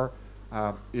you are,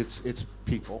 it's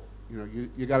people. You know,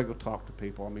 you got to go talk to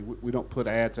people. I mean, we don't put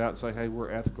ads out and say, hey, we're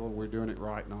ethical and we're doing it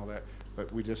right and all that.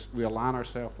 But we align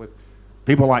ourselves with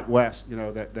people like Wes, you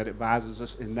know, that advises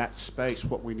us in that space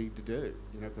what we need to do,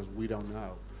 you know, because we don't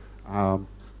know.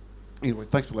 Anyway,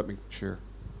 thanks for letting me share.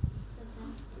 Has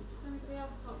anybody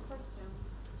else got a question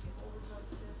or would like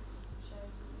to share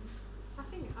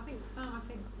something? I think Sam, I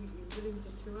think you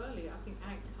alluded to earlier, I think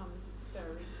outcomes is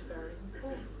very, very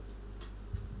important.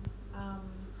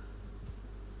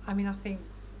 I mean, I think,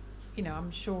 you know, I'm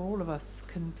sure all of us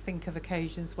can think of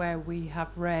occasions where we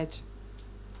have read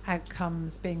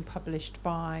outcomes being published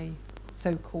by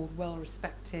so-called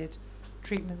well-respected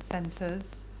treatment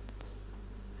centres,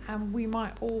 and we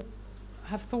might all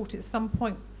have thought at some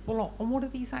point, well, on what are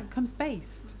these outcomes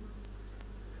based?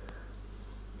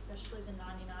 Especially the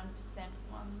 99%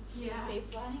 ones. Yeah.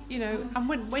 Safe learning. You know,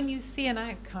 and when you see an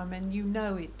outcome and you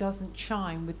know it doesn't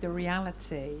chime with the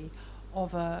reality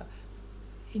of a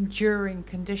enduring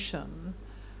condition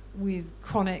with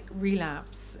chronic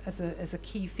relapse as a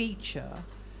key feature,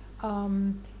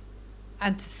 and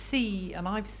to see, and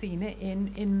I've seen it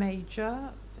in major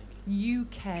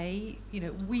UK, you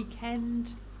know,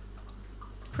 weekend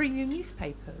premium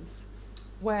newspapers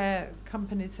where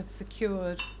companies have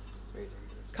secured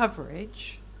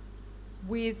coverage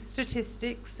with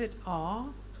statistics that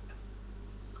are,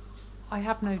 I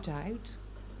have no doubt,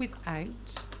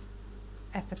 without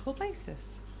ethical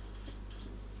basis.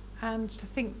 And to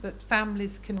think that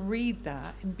families can read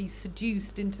that and be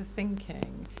seduced into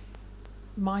thinking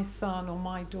my son or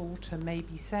my daughter may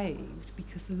be saved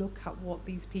because look at what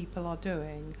these people are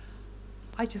doing,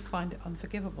 I just find it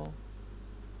unforgivable.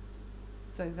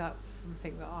 So that's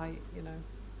something that I, you know.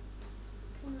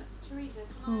 Teresa,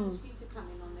 can I ask you to come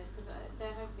in on this? Because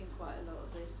there has been quite a lot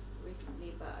of this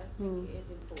recently, but I think it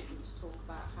is important to talk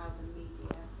about how the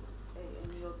media,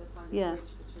 and you're the kind of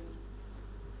bridge between.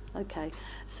 Okay,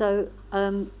 so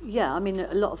yeah, I mean,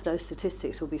 a lot of those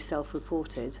statistics will be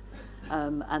self-reported,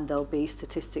 and there'll be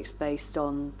statistics based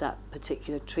on that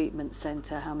particular treatment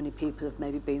centre, how many people have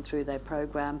maybe been through their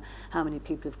programme, how many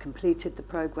people have completed the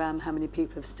programme, how many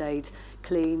people have stayed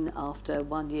clean after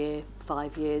 1 year,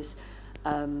 5 years,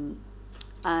 I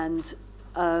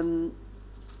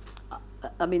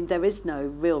mean, there is no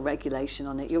real regulation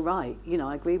on it. You're right, you know,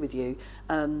 I agree with you,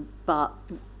 but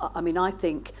I mean, I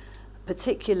think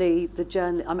particularly the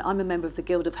journal. I'm a member of the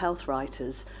Guild of Health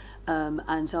Writers,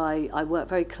 and I work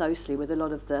very closely with a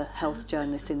lot of the health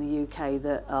journalists in the UK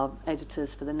that are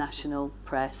editors for the national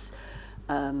press,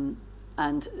 and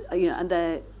you know, and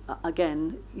they're,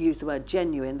 again, use the word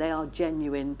genuine. They are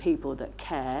genuine people that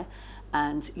care,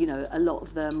 and you know, a lot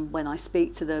of them, when I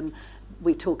speak to them,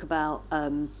 we talk about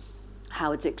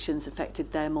how addictions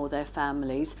affected them or their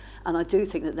families, and I do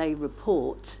think that they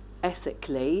report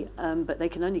ethically, but they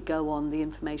can only go on the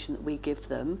information that we give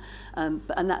them, and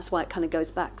that's why it kind of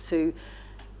goes back to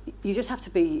you just have to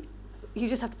be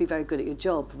very good at your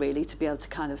job, really, to be able to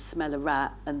kind of smell a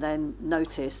rat and then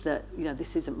notice that, you know,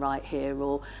 this isn't right here,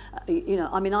 or you know,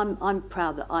 I mean, I'm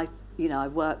proud that I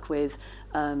work with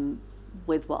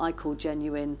what I call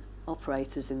genuine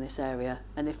operators in this area,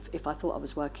 and if I thought I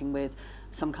was working with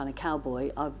some kind of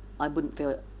cowboy, I wouldn't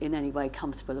feel in any way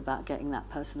comfortable about getting that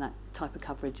person that type of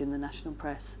coverage in the national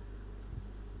press.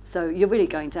 So you're really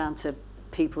going down to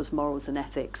people's morals and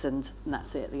ethics, and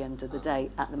that's it at the end of the day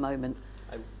at the moment.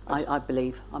 I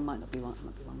believe. I might not be one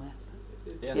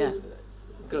there. Yeah.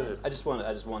 Go ahead. I just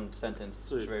one sentence,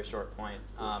 just a very short point.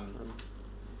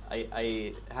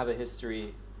 I have a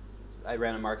history. I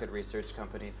ran a market research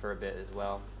company for a bit as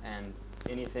well, and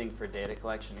anything for data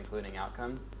collection, including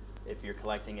outcomes, if you're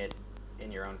collecting it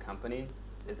in your own company,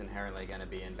 is inherently going to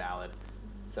be invalid.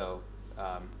 So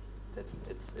it's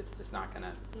just not going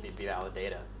to be valid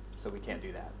data. So we can't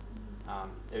do that.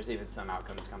 There's even some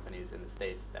outcomes companies in the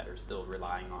States that are still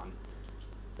relying on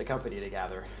the company to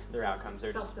gather their outcomes.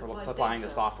 They're just supplying the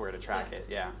software to track it.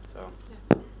 Yeah. So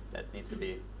that needs to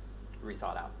be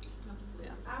rethought out. Absolutely.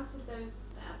 Yeah. Out of those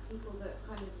people that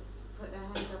kind of put their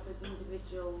hands up as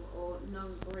individual or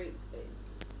non-group,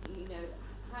 you know,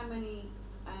 how many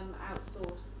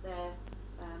outsource their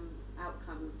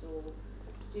outcomes or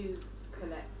do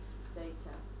collect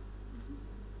data?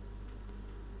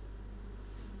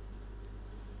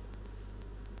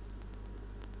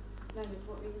 Leonard,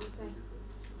 what were you going to say?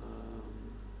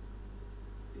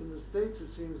 in the States, it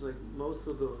seems like most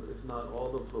of the, if not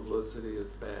all the publicity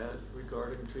is bad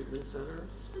regarding treatment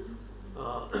centers.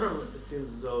 It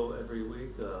seems as though every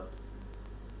week a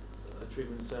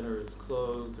treatment center is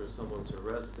closed or someone's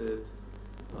arrested,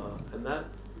 and that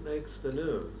makes the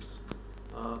news.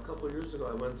 A couple of years ago,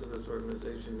 I went to this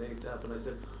organization, NATAP, and I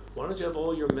said, why don't you have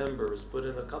all your members put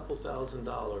in a couple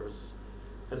 $1,000s?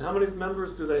 And how many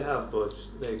members do they have, Butch,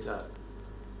 NATAP?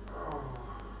 I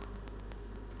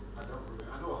don't remember.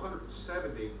 I know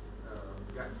 170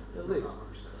 got At least.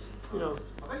 170. You know,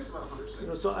 I think it's about 170. you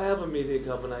know, so I have a media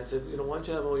company. I said, you know, why don't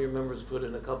you have all your members put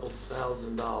in a couple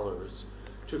 $1,000s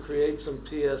to create some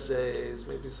PSAs,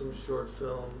 maybe some short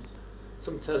films,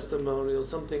 some testimonials,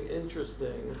 something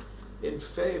interesting in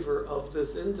favor of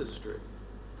this industry.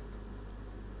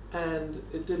 And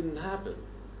it didn't happen.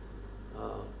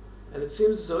 And it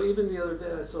seems as though even the other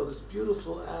day I saw this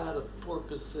beautiful ad of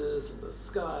porpoises and the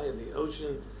sky and the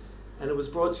ocean, and it was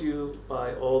brought to you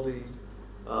by all the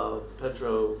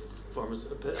petro farmers.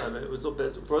 I mean, it was a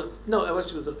bit no,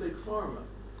 actually it was a big pharma.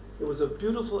 It was a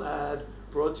beautiful ad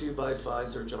brought to you by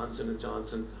Pfizer, Johnson &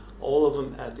 Johnson, all of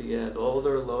them at the end, all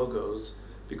their logos,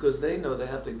 because they know they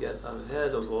have to get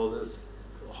ahead of all this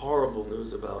horrible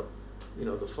news about, you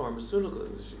know, the pharmaceutical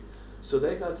industry. So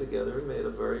they got together and made a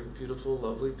very beautiful,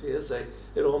 lovely PSA.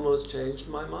 It almost changed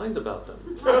my mind about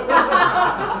them.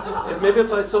 And maybe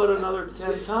if I saw it another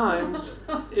 10 times,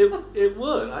 it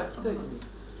would. I've taken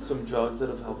some drugs that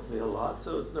have helped me a lot,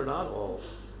 so they're not all,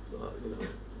 you know,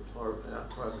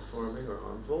 hard-performing or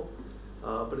harmful.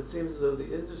 But it seems as though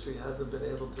the industry hasn't been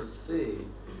able to see.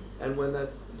 And when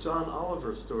that John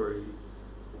Oliver story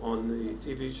on the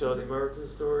TV show, The American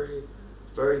Story,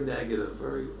 very negative,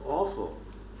 very awful.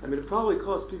 I mean, it probably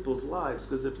cost people's lives,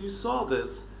 because if you saw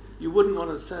this, you wouldn't want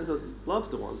to send a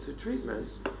loved one to treatment.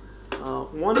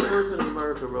 One person in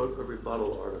America wrote a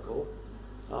rebuttal article,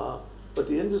 but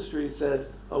the industry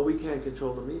said, oh, we can't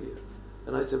control the media.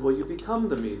 And I said, well, you become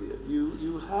the media.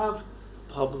 You have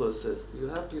publicists, you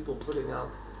have people putting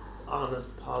out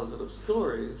honest, positive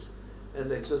stories, and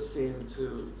they just seem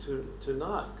to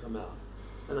not come out.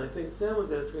 And I think Sam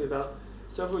was asking about,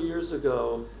 several years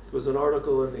ago, there was an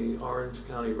article in the Orange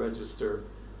County Register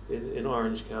in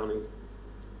Orange County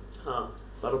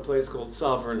about a place called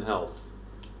Sovereign Health.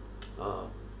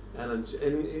 And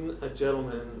a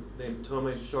gentleman named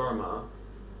Tomei Sharma,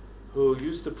 who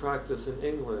used to practice in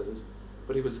England,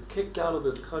 but he was kicked out of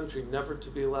this country, never to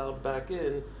be allowed back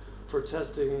in, for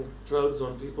testing drugs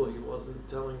on people he wasn't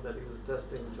telling that he was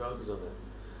testing drugs on them.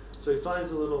 So he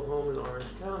finds a little home in Orange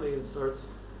County and starts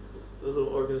a little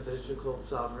organization called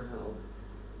Sovereign Health,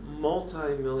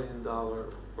 multi-million-dollar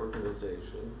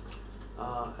organization,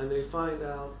 and they find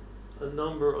out a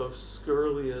number of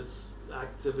scurrilous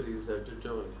activities that they're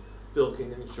doing.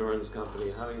 Bilking insurance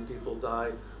company, having people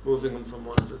die, moving them from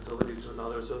one facility to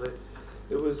another. So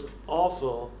it was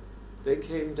awful. They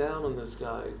came down on this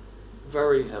guy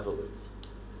very heavily.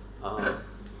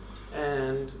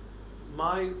 And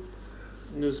my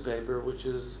newspaper, which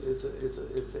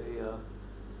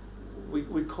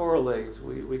we correlate,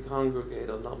 we congregate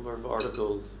a number of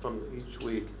articles from each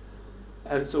week.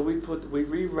 And so we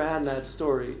reran that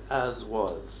story as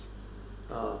was.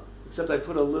 Except I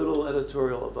put a little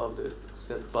editorial above it,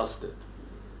 said busted.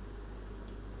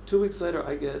 2 weeks later,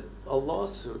 I get a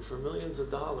lawsuit for millions of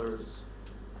dollars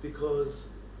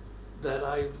because that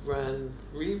I ran,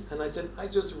 and I said, I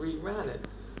just reran it.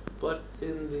 But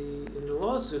in the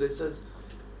lawsuit, it says,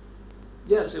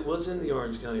 yes, it was in the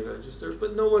Orange County Register,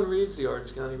 but no one reads the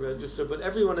Orange County Register, but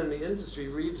everyone in the industry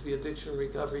reads the Addiction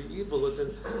Recovery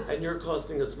e-bulletin, and you're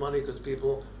costing us money because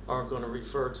people aren't going to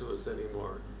refer to us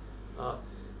anymore.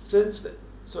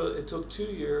 So it took 2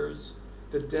 years.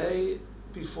 The day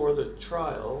before the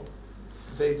trial,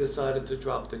 they decided to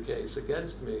drop the case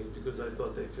against me because I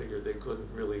thought they figured they couldn't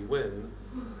really win.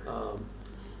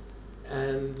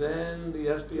 And then the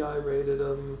FBI raided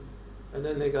them, and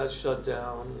then they got shut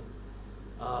down.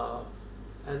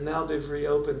 And now they've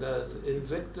reopened as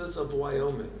Invictus of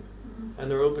Wyoming.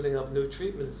 And they're opening up new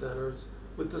treatment centers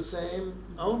with the same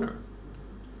owner.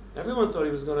 Everyone thought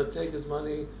he was going to take his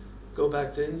money, go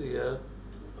back to India,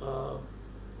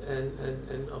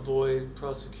 and avoid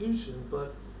prosecution,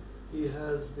 but he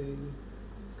has the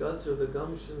guts or the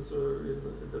gumptions or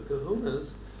the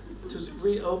kahunas to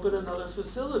reopen another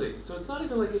facility. So it's not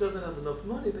even like he doesn't have enough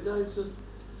money. The guy's just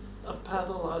a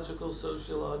pathological,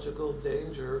 sociological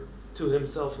danger to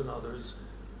himself and others.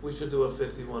 We should do a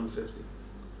 5150.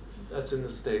 That's in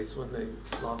the States when they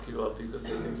lock you up because they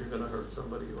think you're going to hurt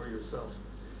somebody or yourself.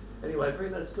 Anyway, I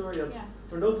bring that story up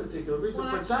for no particular reason,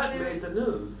 Well, but actually, that made the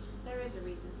news. There is a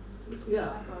reason. Yeah.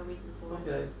 I've got a reason for it.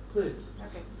 Okay, please.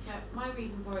 Okay, so my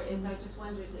reason for it is I just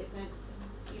wondered if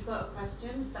you've got a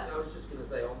question. That I was just going to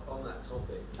say on that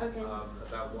topic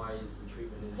about why is the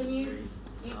treatment industry. Can you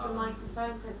use the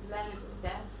microphone because Leonard's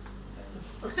deaf?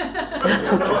 Only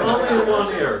in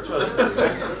one ear, trust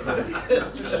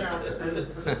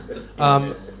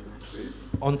me.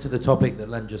 Onto the topic that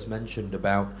Len just mentioned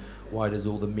about why does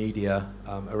all the media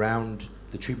around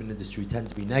the treatment industry tend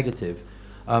to be negative,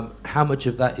 how much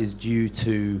of that is due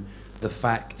to the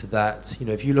fact that, you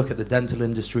know, if you look at the dental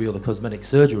industry or the cosmetic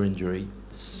surgery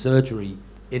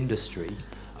industry,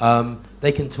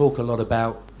 they can talk a lot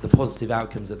about the positive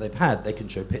outcomes that they've had. They can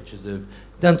show pictures of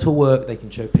dental work, they can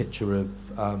show a picture of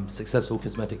successful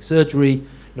cosmetic surgery. You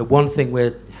know, one thing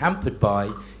we're hampered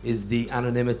by is the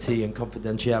anonymity and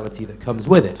confidentiality that comes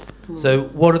with it. So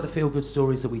what are the feel-good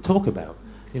stories that we talk about?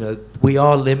 You know, we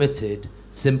are limited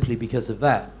simply because of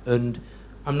that. And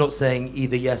I'm not saying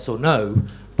either yes or no,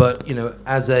 but, you know,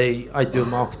 I do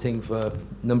marketing for a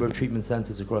number of treatment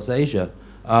centers across Asia.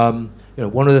 You know,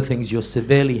 one of the things you're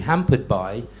severely hampered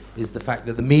by is the fact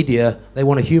that the media, they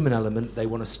want a human element, they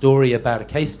want a story about a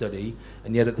case study,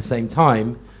 and yet at the same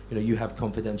time, you know, you have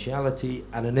confidentiality,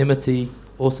 anonymity,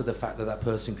 also the fact that that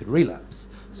person could relapse.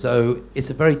 So it's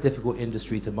a very difficult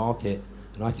industry to market,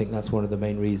 and I think that's one of the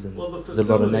main reasons there's a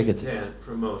lot of negative. Well, the facility can't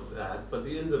promote that, but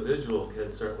the individual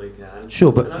certainly can.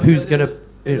 Sure, but who's going to,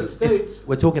 in the States,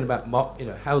 we're talking about, you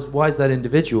know, why is that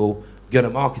individual going to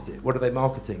market it? What are they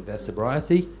marketing? Their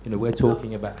sobriety? You know, we're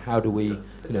talking about how do we, you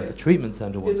know, a treatment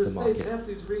center wants to market. In the States, half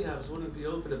these rehabs wouldn't be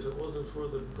open if it wasn't for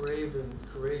the brave and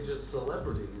courageous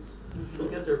celebrities who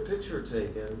get their picture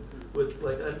taken with,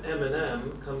 like, an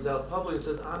Eminem comes out publicly and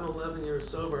says, I'm 11 years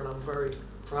sober and I'm very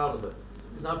proud of it.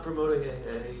 He's not promoting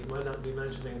he might not be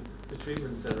mentioning the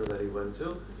treatment center that he went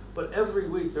to, but every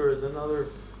week there is another,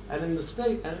 and in the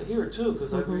state, and here too,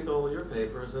 because I read all your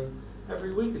papers, and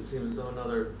every week it seems as though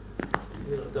another,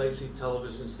 you know, dicey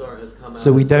television star has come out.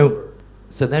 So we don't.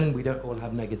 So then we don't all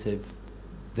have negative.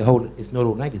 It's not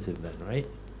all negative then, right?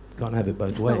 Can't have it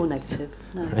both ways. It's not all negative.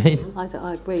 No, right?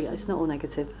 I agree. It's not all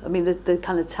negative. I mean, the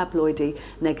kind of tabloidy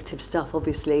negative stuff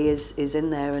obviously is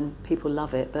in there, and people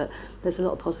love it. But there's a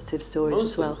lot of positive stories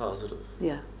as well. Mostly positive.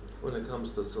 Yeah. When it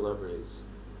comes to celebrities,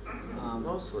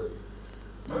 mostly.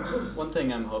 One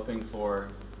thing I'm hoping for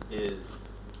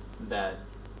is that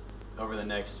over the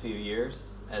next few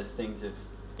years, as things have,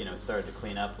 you know, started to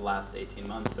clean up the last 18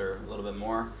 months or a little bit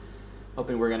more,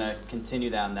 hoping we're going to continue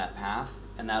down that path,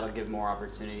 and that'll give more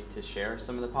opportunity to share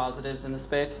some of the positives in the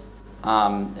space,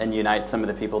 and unite some of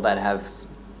the people that have,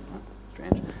 that's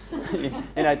strange,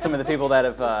 unite some of the people that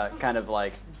have kind of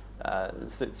like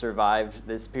survived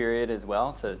this period as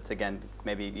well, to again,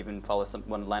 maybe even follow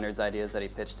one of Leonard's ideas that he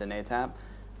pitched to NATAP,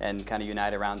 and kind of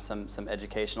unite around some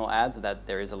educational ads, that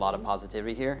there is a lot of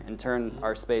positivity here, and turn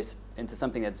our space into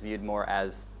something that's viewed more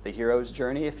as the hero's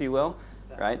journey, if you will,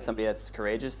 right? Somebody that's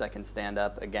courageous, that can stand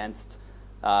up against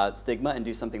stigma and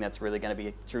do something that's really going to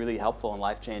be truly helpful and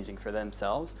life-changing for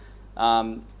themselves.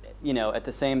 You know, at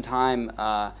the same time,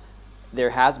 there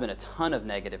has been a ton of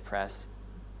negative press,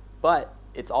 but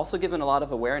it's also given a lot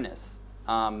of awareness.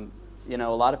 You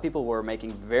know, a lot of people were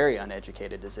making very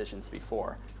uneducated decisions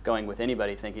before, going with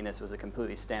anybody thinking this was a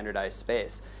completely standardized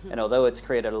space. And although it's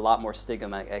created a lot more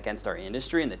stigma against our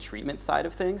industry and the treatment side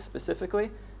of things specifically,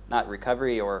 not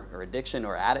recovery or addiction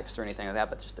or addicts or anything like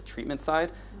that, but just the treatment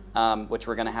side, which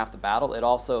we're going to have to battle, it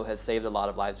also has saved a lot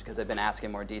of lives because they've been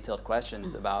asking more detailed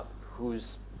questions about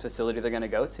whose facility they're going to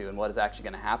go to and what is actually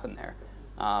going to happen there.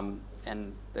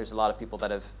 And there's a lot of people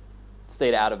that have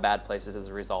stayed out of bad places as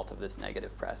a result of this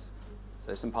negative press. So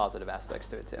there's some positive aspects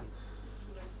to it too.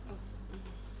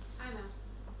 Anna.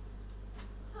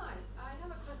 Hi, I have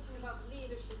a question about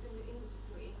leadership in the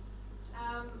industry.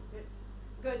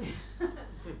 Good.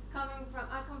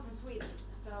 I come from Sweden,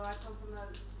 so I come from a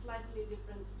slightly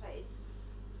different place.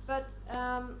 But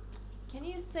can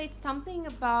you say something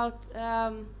about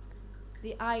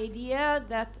the idea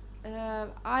that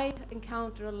I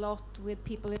encounter a lot with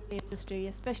people in the industry,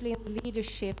 especially in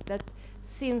leadership, that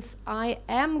since I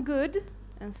am good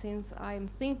and since I'm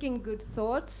thinking good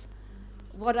thoughts,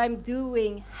 what I'm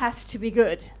doing has to be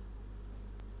good.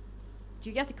 Do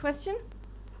you get the question?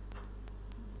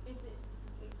 Do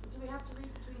we have to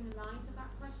read between the lines of that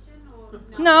question, or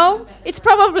no? It's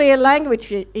probably a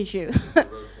language issue.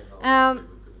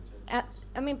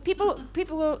 I mean, people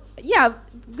will, yeah,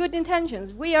 good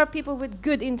intentions. We are people with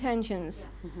good intentions.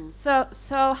 Yeah.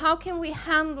 So how can we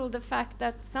handle the fact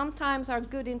that sometimes our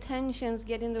good intentions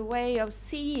get in the way of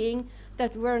seeing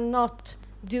that we're not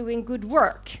doing good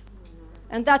work?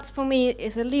 And that's, for me,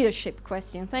 is a leadership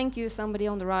question. Thank you, somebody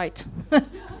on the right. So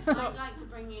I'd like to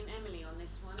bring in Emily on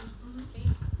this one,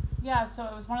 please. Yeah, so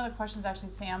it was one of the questions actually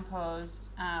Sam posed,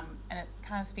 and it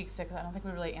kind of speaks to, because I don't think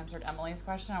we really answered Emily's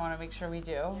question. I want to make sure we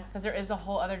do, because there is a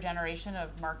whole other generation of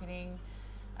marketing,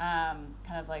 kind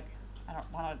of like, I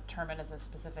don't want to term it as a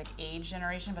specific age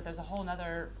generation, but there's a whole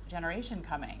other generation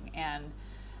coming, and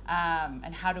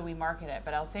how do we market it?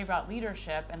 But I'll say about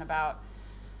leadership and about,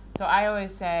 so I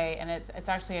always say, and it's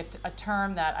actually a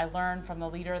term that I learned from the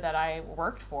leader that I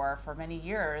worked for many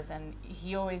years, and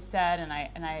he always said, and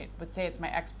I would say it's my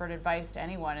expert advice to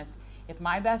anyone, if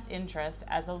my best interest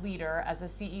as a leader, as a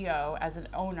CEO, as an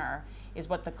owner, is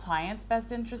what the client's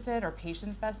best interest is or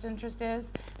patient's best interest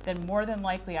is, then more than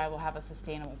likely I will have a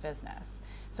sustainable business.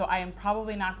 So I am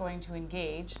probably not going to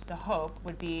engage. The hope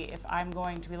would be if I'm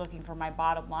going to be looking for my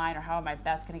bottom line or how am I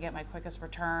best going to get my quickest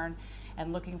return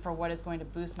and looking for what is going to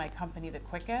boost my company the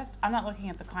quickest, I'm not looking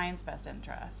at the client's best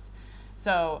interest.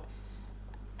 So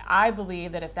I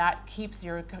believe that if that keeps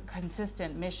your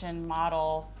consistent mission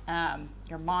model,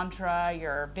 your mantra,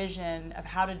 your vision of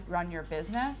how to run your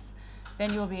business,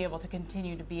 then you'll be able to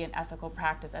continue to be an ethical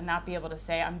practice and not be able to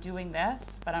say, I'm doing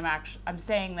this, but I'm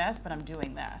saying this, but I'm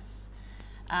doing this.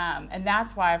 And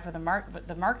that's why for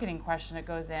the marketing question it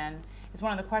goes in, is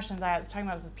one of the questions I was talking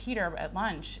about with Peter at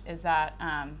lunch, is that,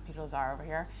 Peter Lazar over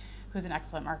here, who's an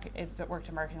excellent worked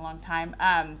in marketing a long time,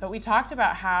 but we talked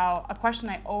about how, a question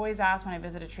I always ask when I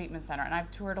visit a treatment center, and I've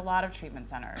toured a lot of treatment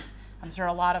centers, I'm sure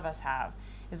a lot of us have,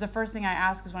 is the first thing I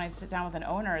ask is when I sit down with an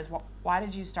owner is, why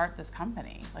did you start this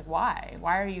company? Like, why?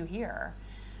 Why are you here?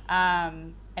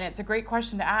 And it's a great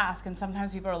question to ask, and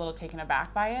sometimes people are a little taken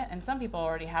aback by it, and some people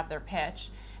already have their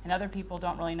pitch, and other people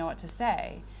don't really know what to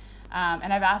say.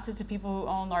 And I've asked it to people who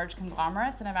own large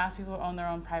conglomerates, and I've asked people who own their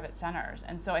own private centers.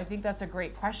 And so I think that's a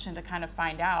great question to kind of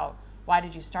find out, why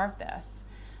did you start this?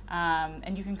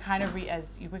 And you can kind of,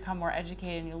 as you become more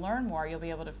educated and you learn more, you'll be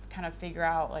able to kind of figure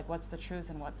out like what's the truth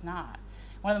and what's not.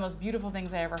 One of the most beautiful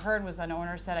things I ever heard was an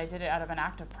owner said, I did it out of an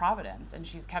act of providence, and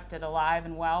she's kept it alive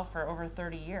and well for over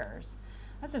 30 years.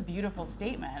 That's a beautiful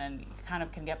statement, and you kind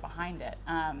of can get behind it.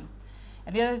 And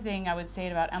the other thing I would say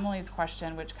about Emily's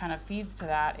question, which kind of feeds to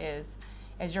that, is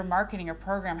as you're marketing your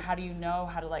program, how do you know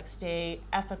how to like stay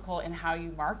ethical in how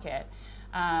you market?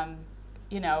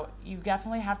 You know, you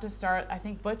definitely have to start, I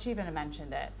think Butch even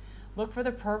mentioned it. Look for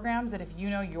the programs that if you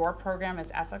know your program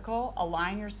is ethical,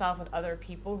 align yourself with other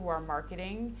people who are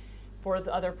marketing for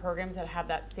the other programs that have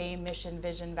that same mission,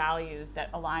 vision, values that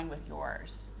align with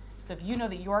yours. So if you know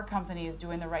that your company is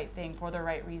doing the right thing for the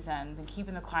right reason, then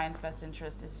keeping the client's best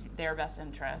interest is their best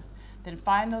interest, then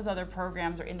find those other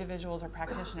programs or individuals or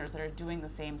practitioners that are doing the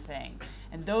same thing.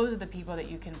 And those are the people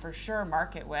that you can for sure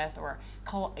market with or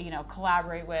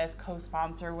collaborate with,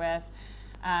 co-sponsor with,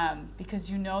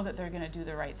 because you know that they're going to do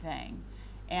the right thing.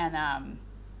 And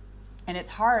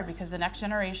it's hard because the next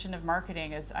generation of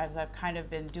marketing, as I've kind of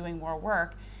been doing more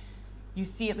work, you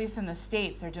see, at least in the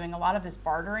States, they're doing a lot of this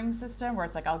bartering system where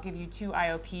it's like, I'll give you 2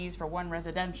 IOPs for 1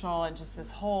 residential, and just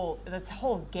this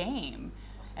whole game.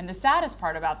 And the saddest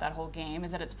part about that whole game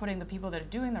is that it's putting the people that are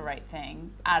doing the right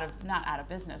thing not out of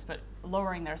business, but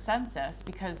lowering their census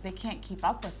because they can't keep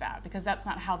up with that, because that's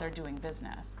not how they're doing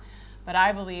business. But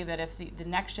I believe that if the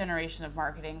next generation of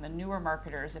marketing, the newer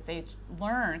marketers, if they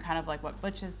learn kind of like what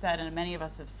Butch has said and many of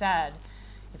us have said,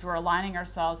 if we're aligning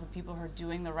ourselves with people who are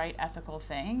doing the right ethical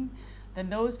thing, then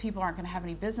those people aren't going to have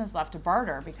any business left to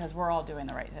barter because we're all doing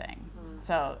the right thing. Mm.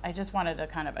 So I just wanted to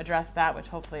kind of address that, which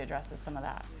hopefully addresses some of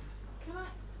that. Can I?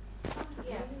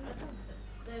 Yeah.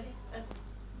 There's a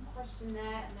question there,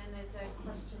 and then there's a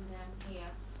question down here.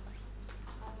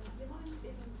 Mine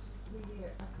isn't really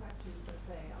a question per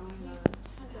se. I'm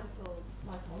a dental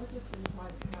psychologist in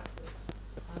private practice.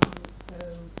 So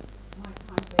my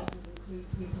client base would include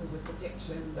people with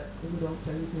addiction, but it would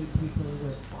also include people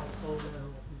with bipolar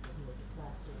or people who are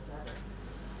depressed or whatever.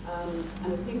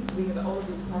 And it seems to me that all of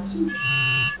these questions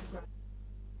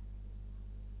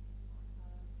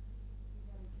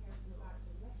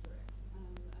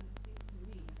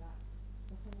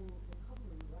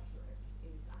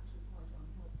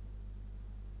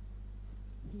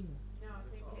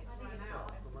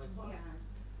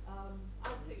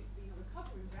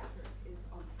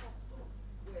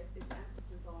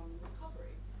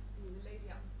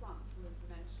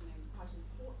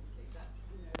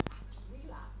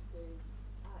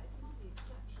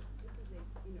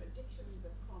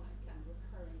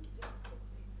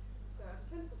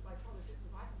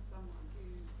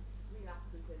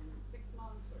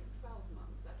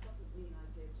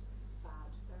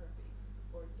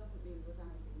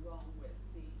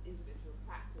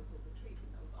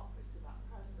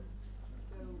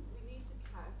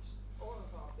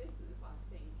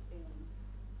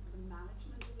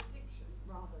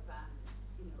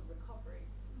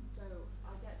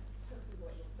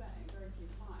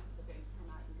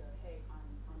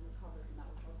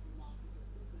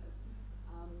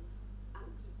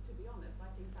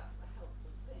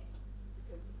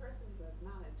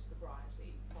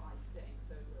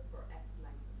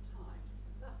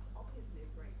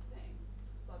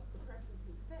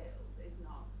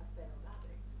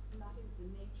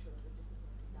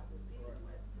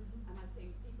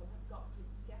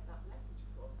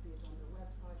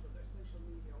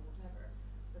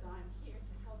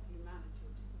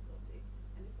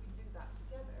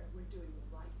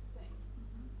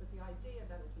idea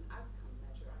that it's an outcome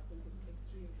measure, I think, is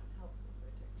extremely unhelpful for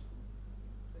addiction.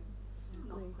 So it's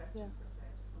not a question per se,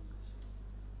 I just want to mention.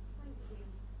 Thank you.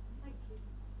 Thank you.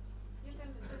 You're going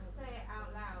to just say it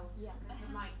out loud, because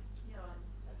the mic's gone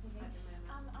That's okay. at the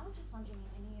moment. I was just wondering, in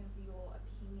any of your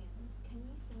opinions, can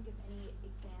you think of any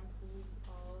examples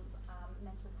of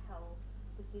mental health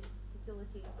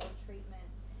facilities or treatment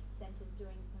centres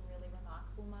doing some really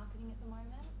remarkable marketing at the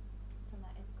moment from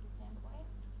that ethical standpoint?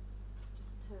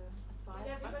 Just to aspire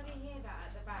Did to. everybody hear that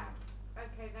at the back?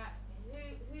 Okay,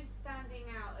 who's standing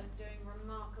out as doing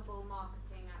remarkable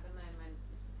marketing at the moment?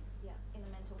 Yeah, in the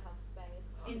mental health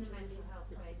space. In the mental health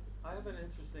space. I have an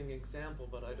interesting example,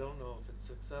 but I don't know if it's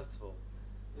successful.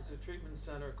 There's a treatment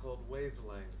center called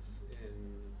Wavelengths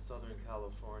in Southern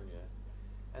California,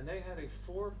 and they had a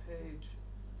full-page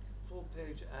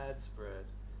ad spread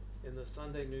in the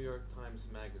Sunday New York Times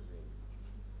Magazine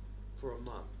for a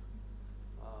month.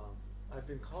 I've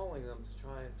been calling them to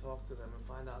try and talk to them and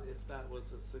find out if that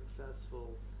was a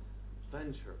successful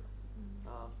venture.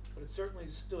 But it certainly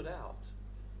stood out,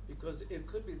 because it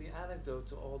could be the antidote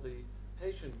to all the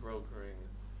patient brokering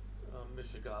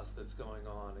mishigas that's going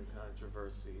on in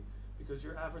controversy, because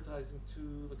you're advertising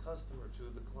to the customer, to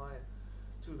the client,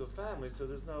 to the family, so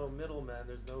there's no middleman,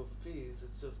 there's no fees.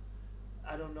 It's just,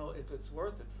 I don't know if it's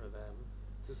worth it for them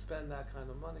to spend that kind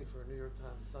of money for a New York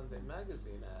Times Sunday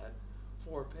Magazine ad,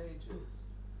 4 pages.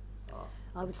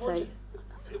 I would say,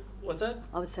 what's that?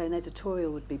 I would say an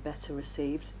editorial would be better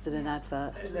received than an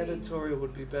advert. An editorial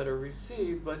would be better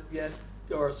received, but yet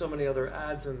there are so many other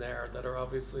ads in there that are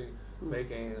obviously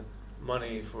making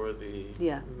money for the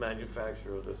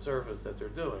manufacturer of the service that they're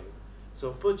doing.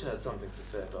 So Butch has something to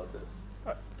say about this.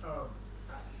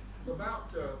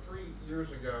 About 3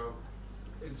 years ago,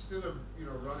 instead of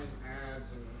running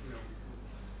ads and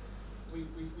we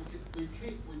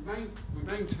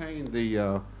maintained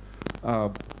the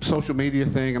social media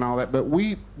thing and all that, but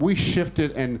we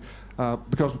shifted, and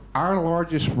because our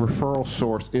largest referral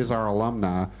source is our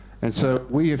alumni, and so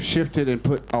we have shifted and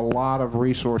put a lot of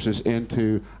resources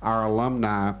into our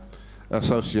alumni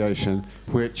association,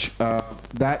 which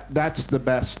that's the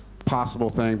best possible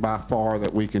thing by far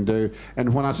that we can do.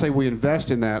 And when I say we invest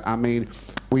in that, I mean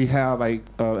we have an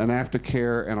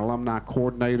aftercare and alumni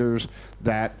coordinators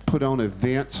that put on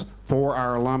events for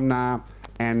our alumni,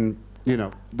 and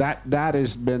that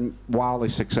has been wildly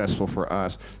successful for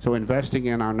us. So investing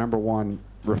in our #1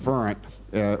 referent,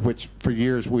 which for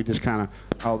years we just kind of,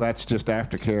 oh, that's just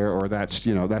aftercare, or that's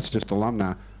that's just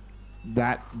alumni.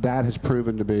 That has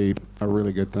proven to be a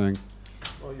really good thing.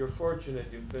 Well, you're fortunate.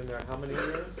 You've been there how many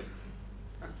years?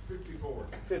 54.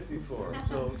 54.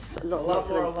 So a lot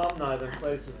more alumni than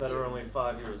places that are only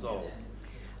 5 years old.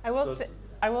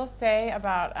 I will say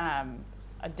about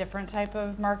a different type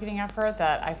of marketing effort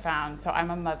that I found. So I'm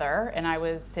a mother, and I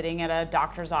was sitting at a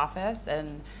doctor's office,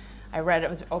 and I read it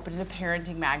was open to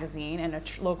parenting magazine, and a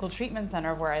local treatment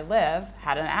center where I live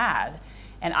had an ad,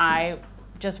 and I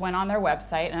just went on their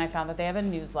website and I found that they have a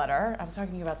newsletter. I was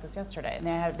talking to you about this yesterday, and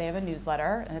they have a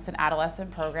newsletter, and it's an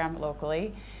adolescent program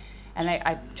locally, and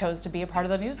I chose to be a part of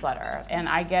the newsletter, and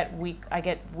I get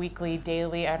weekly,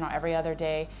 daily, I don't know, every other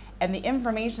day, and the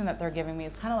information that they're giving me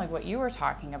is kind of like what you were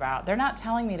talking about. They're not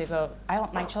telling me to go.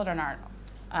 My children aren't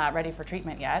ready for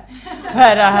treatment yet,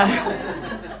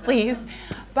 but please.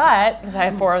 But because I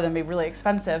have 4 of them, it'd be really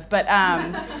expensive. But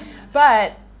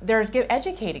they're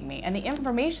educating me, and the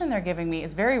information they're giving me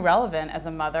is very relevant as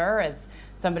a mother, as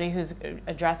somebody who's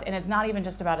addressed, and it's not even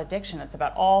just about addiction, it's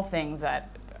about all things that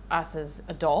us as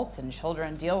adults and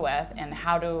children deal with, and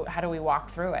how do we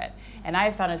walk through it. And I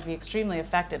have found it to be extremely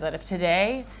effective, that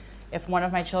if one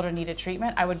of my children needed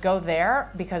treatment, I would go there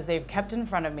because they've kept in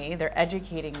front of me, they're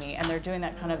educating me, and they're doing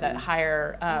that kind of that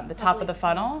higher, the top of the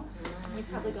funnel.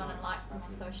 You've probably gone and liked them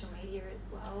on social media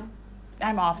as well.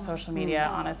 I'm off social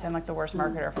media, honestly. I'm like the worst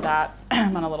marketer for that.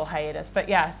 I'm on a little hiatus. But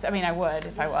yes, I mean, I would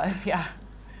if I was, yeah.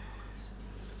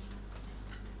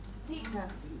 Peter.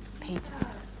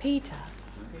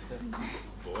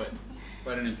 Boy,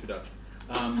 quite an introduction.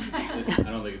 I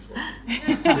don't think it's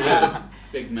working. I have a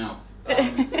big mouth.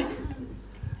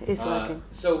 It's working.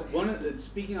 So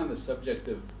speaking on the subject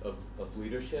of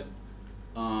leadership,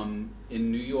 in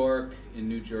New York, in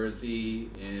New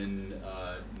Jersey, in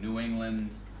New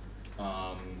England,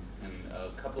 and a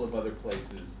couple of other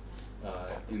places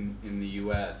in the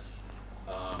U.S.,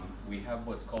 we have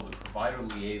what's called the Provider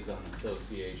Liaison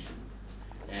Association,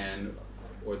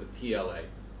 or the PLA.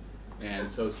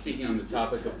 And so, speaking on the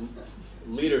topic of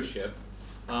leadership,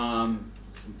 some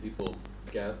people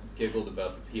giggled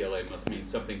about the PLA. Must mean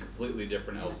something completely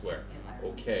different elsewhere.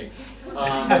 Okay.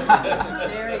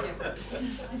 Very different.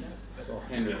 I'll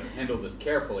handle this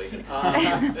carefully.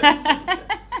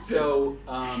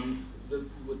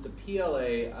 With the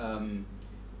PLA,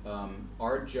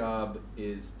 our job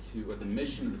is to, or the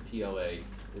mission of the PLA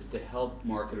is to help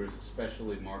marketers,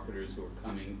 especially marketers who are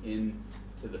coming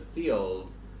into the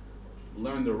field,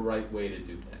 learn the right way to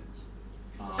do things.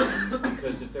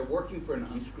 Because if they're working for an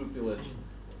unscrupulous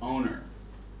owner,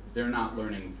 they're not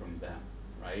learning from them,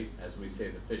 right? As we say,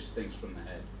 the fish stinks from the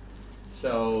head.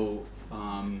 So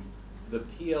the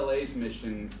PLA's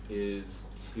mission is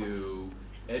to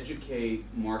educate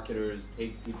marketers,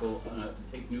 take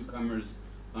newcomers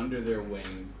under their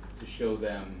wing to show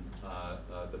them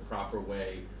the proper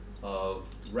way of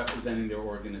representing their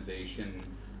organization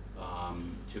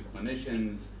to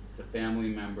clinicians, to family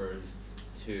members,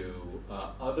 to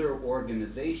other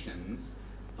organizations,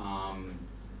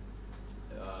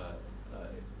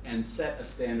 and set a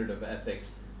standard of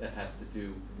ethics that has to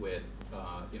do with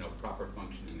proper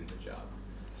functioning in the job.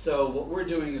 So what we're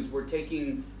doing is we're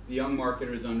taking the young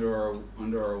marketers under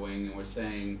our wing, and we're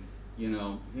saying,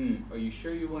 are you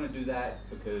sure you want to do that?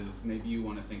 Because maybe you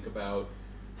want to think about,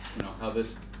 how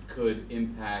this could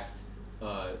impact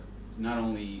not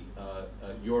only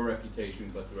your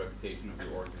reputation, but the reputation of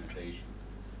your organization.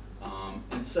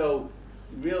 And so,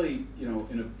 really,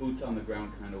 in a boots on the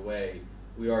ground kind of way,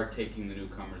 we are taking the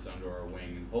newcomers under our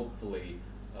wing, and hopefully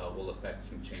will affect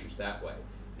some change that way.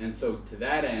 And so, to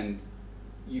that end,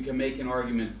 you can make an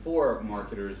argument for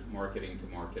marketers marketing to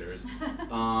marketers,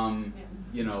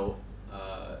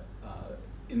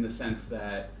 in the sense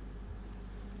that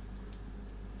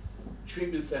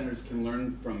treatment centers can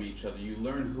learn from each other. You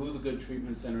learn who the good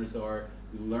treatment centers are.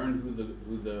 You learn who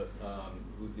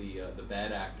the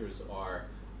bad actors are.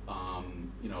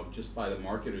 Just by the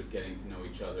marketers getting to know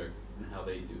each other and how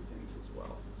they do things as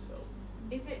well. So,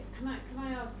 is it? Can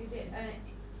I ask? Is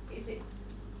it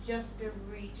just a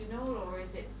regional, or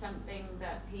is it something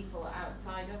that people are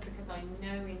outside of? Because I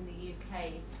know in the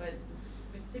UK,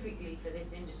 specifically for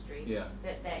this industry,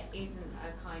 that there isn't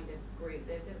a kind of group.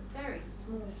 There's a very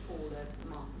small pool of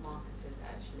marketers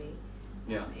actually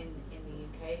in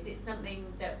the UK. Is it something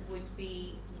that would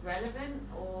be relevant,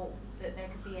 or that there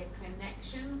could be a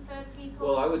connection for people?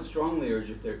 Well, I would strongly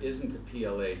urge, if there isn't a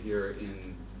PLA here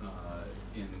in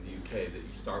the UK, that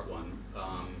you start one.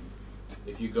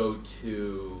 If you go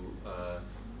to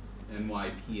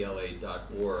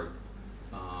nypla.org,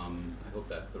 I hope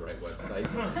that's the right website.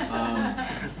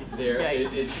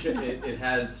 It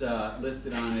has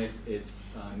listed on it its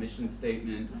mission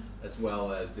statement as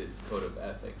well as its code of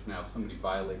ethics. Now, if somebody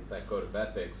violates that code of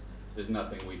ethics, there's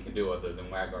nothing we can do other than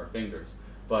wag our fingers.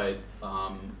 But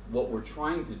what we're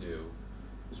trying to do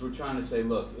is we're trying to say,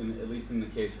 look, at least in the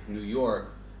case of New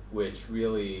York, which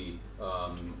really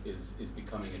is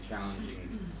becoming a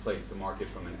challenging place to market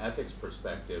from an ethics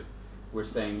perspective, we're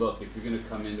saying, look, if you're going to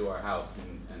come into our house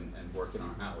and work in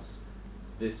our house,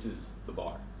 this is the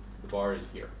bar. The bar is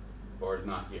here. The bar is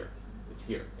not here. It's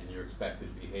here, and you're expected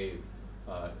to behave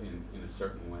in a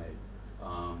certain way.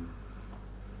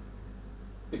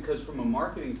 Because from a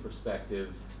marketing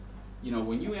perspective,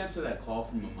 when you answer that call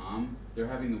from a mom, they're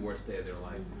having the worst day of their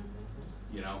life.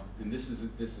 And this is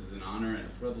an honor and a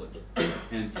privilege.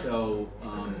 And so,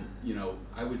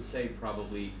 I would say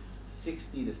probably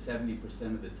 60 to 70%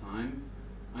 of the time,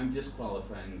 I'm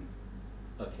disqualifying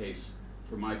a case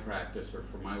for my practice or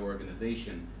for my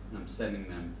organization, and I'm sending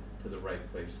them to the right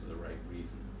place for the right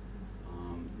reason.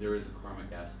 There is a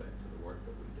karmic aspect to the work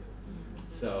that we do.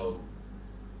 So,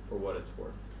 for what it's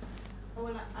worth.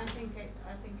 Well, I think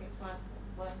it's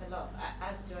worth a lot.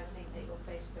 As do I think that your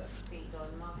Facebook feed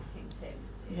on marketing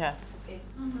tips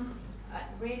is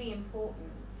really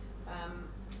important,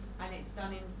 and it's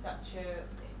done in such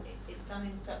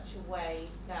a way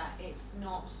that it's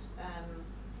not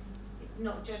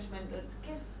judgmental. It's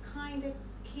just kind of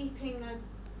keeping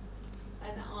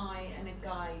an eye and a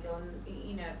guide on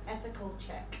ethical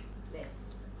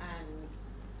checklist and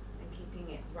keeping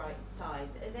it right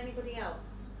size. Is anybody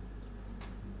else?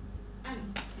 Thank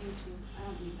you. I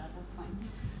don't need that, that's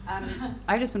fine.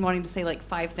 I've just been wanting to say like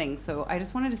 5 things. So I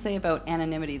just wanted to say about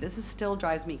anonymity. This still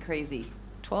drives me crazy.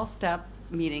 12-step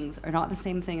meetings are not the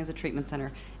same thing as a treatment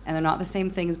center, and they're not the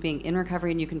same thing as being in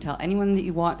recovery, and you can tell anyone that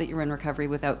you want that you're in recovery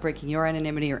without breaking your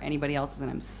anonymity or anybody else's, and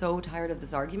I'm so tired of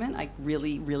this argument. I'm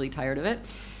really, really tired of it.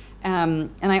 And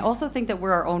I also think that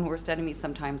we're our own worst enemies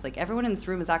sometimes. Like, everyone in this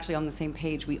room is actually on the same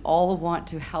page. We all want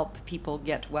to help people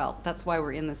get well. That's why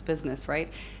we're in this business,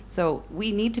 right? So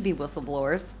we need to be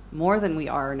whistleblowers more than we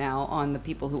are now on the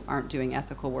people who aren't doing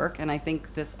ethical work. And I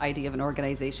think this idea of an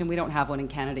organization, we don't have one in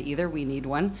Canada either. We need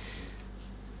one.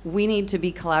 we need to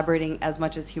be collaborating as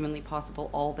much as humanly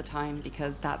possible all the time,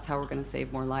 because that's how we're going to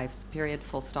save more lives, period,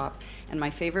 full stop. And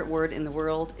my favorite word in the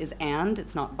world is and.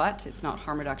 It's not but, it's not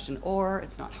harm reduction or,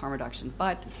 it's not harm reduction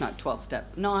but, it's not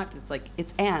 12-step not, it's like,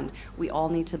 it's and. We all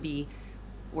need to be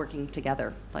working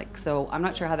together. Like, so I'm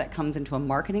not sure how that comes into a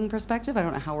marketing perspective. I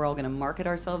don't know how we're all going to market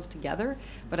ourselves together,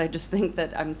 but I just think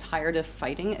that I'm tired of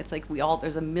fighting. It's like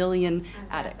there's a million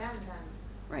addicts.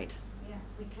 Right. Yeah,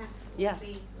 we can't Yes.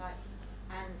 be like,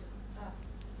 and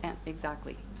us. Yeah,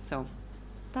 exactly. So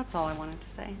that's all I wanted to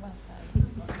say.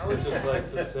 I would just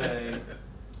like to say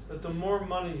that the more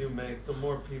money you make, the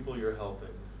more people you're helping.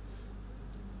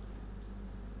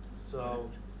 So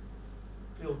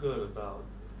feel good about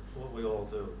what we all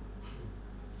do.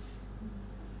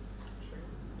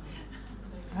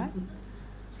 That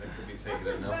could be taken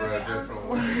a number of different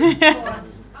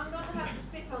ways. I'm going to have to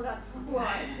sit on that for a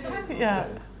while. Yeah.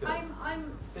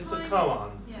 It's a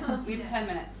koan. Yeah. We have 10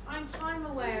 minutes. I'm time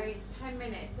aware it's 10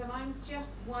 minutes, and I'm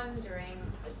just wondering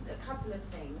a couple of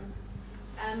things.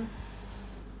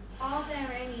 Are there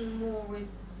any more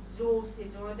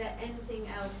resources, or are there anything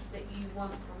else that you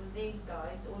want from these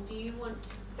guys, or do you want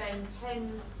to spend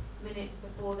 10 minutes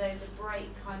before there's a break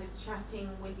kind of chatting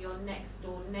with your next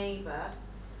door neighbour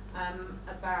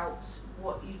about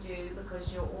what you do,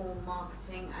 because you're all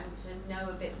marketing, and to know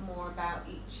a bit more about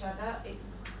each other?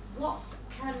 What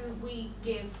can we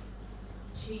give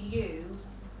to you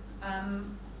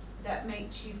that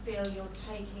makes you feel you're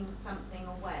taking something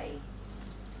away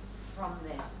from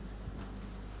this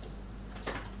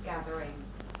gathering?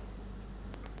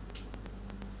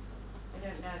 I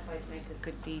don't know if I'd make a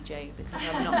good DJ, because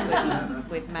I'm not good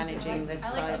with managing this I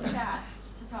like silence. the chat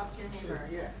to talk to your neighbor. Sure,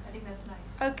 yeah. I think that's nice.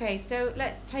 Okay, so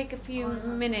let's take a few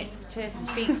minutes to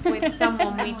speak with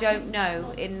someone we don't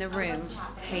know in the room,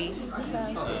 please. This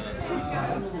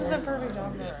is a perfect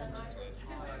job for her.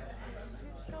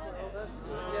 Oh, that's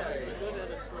good. Yeah.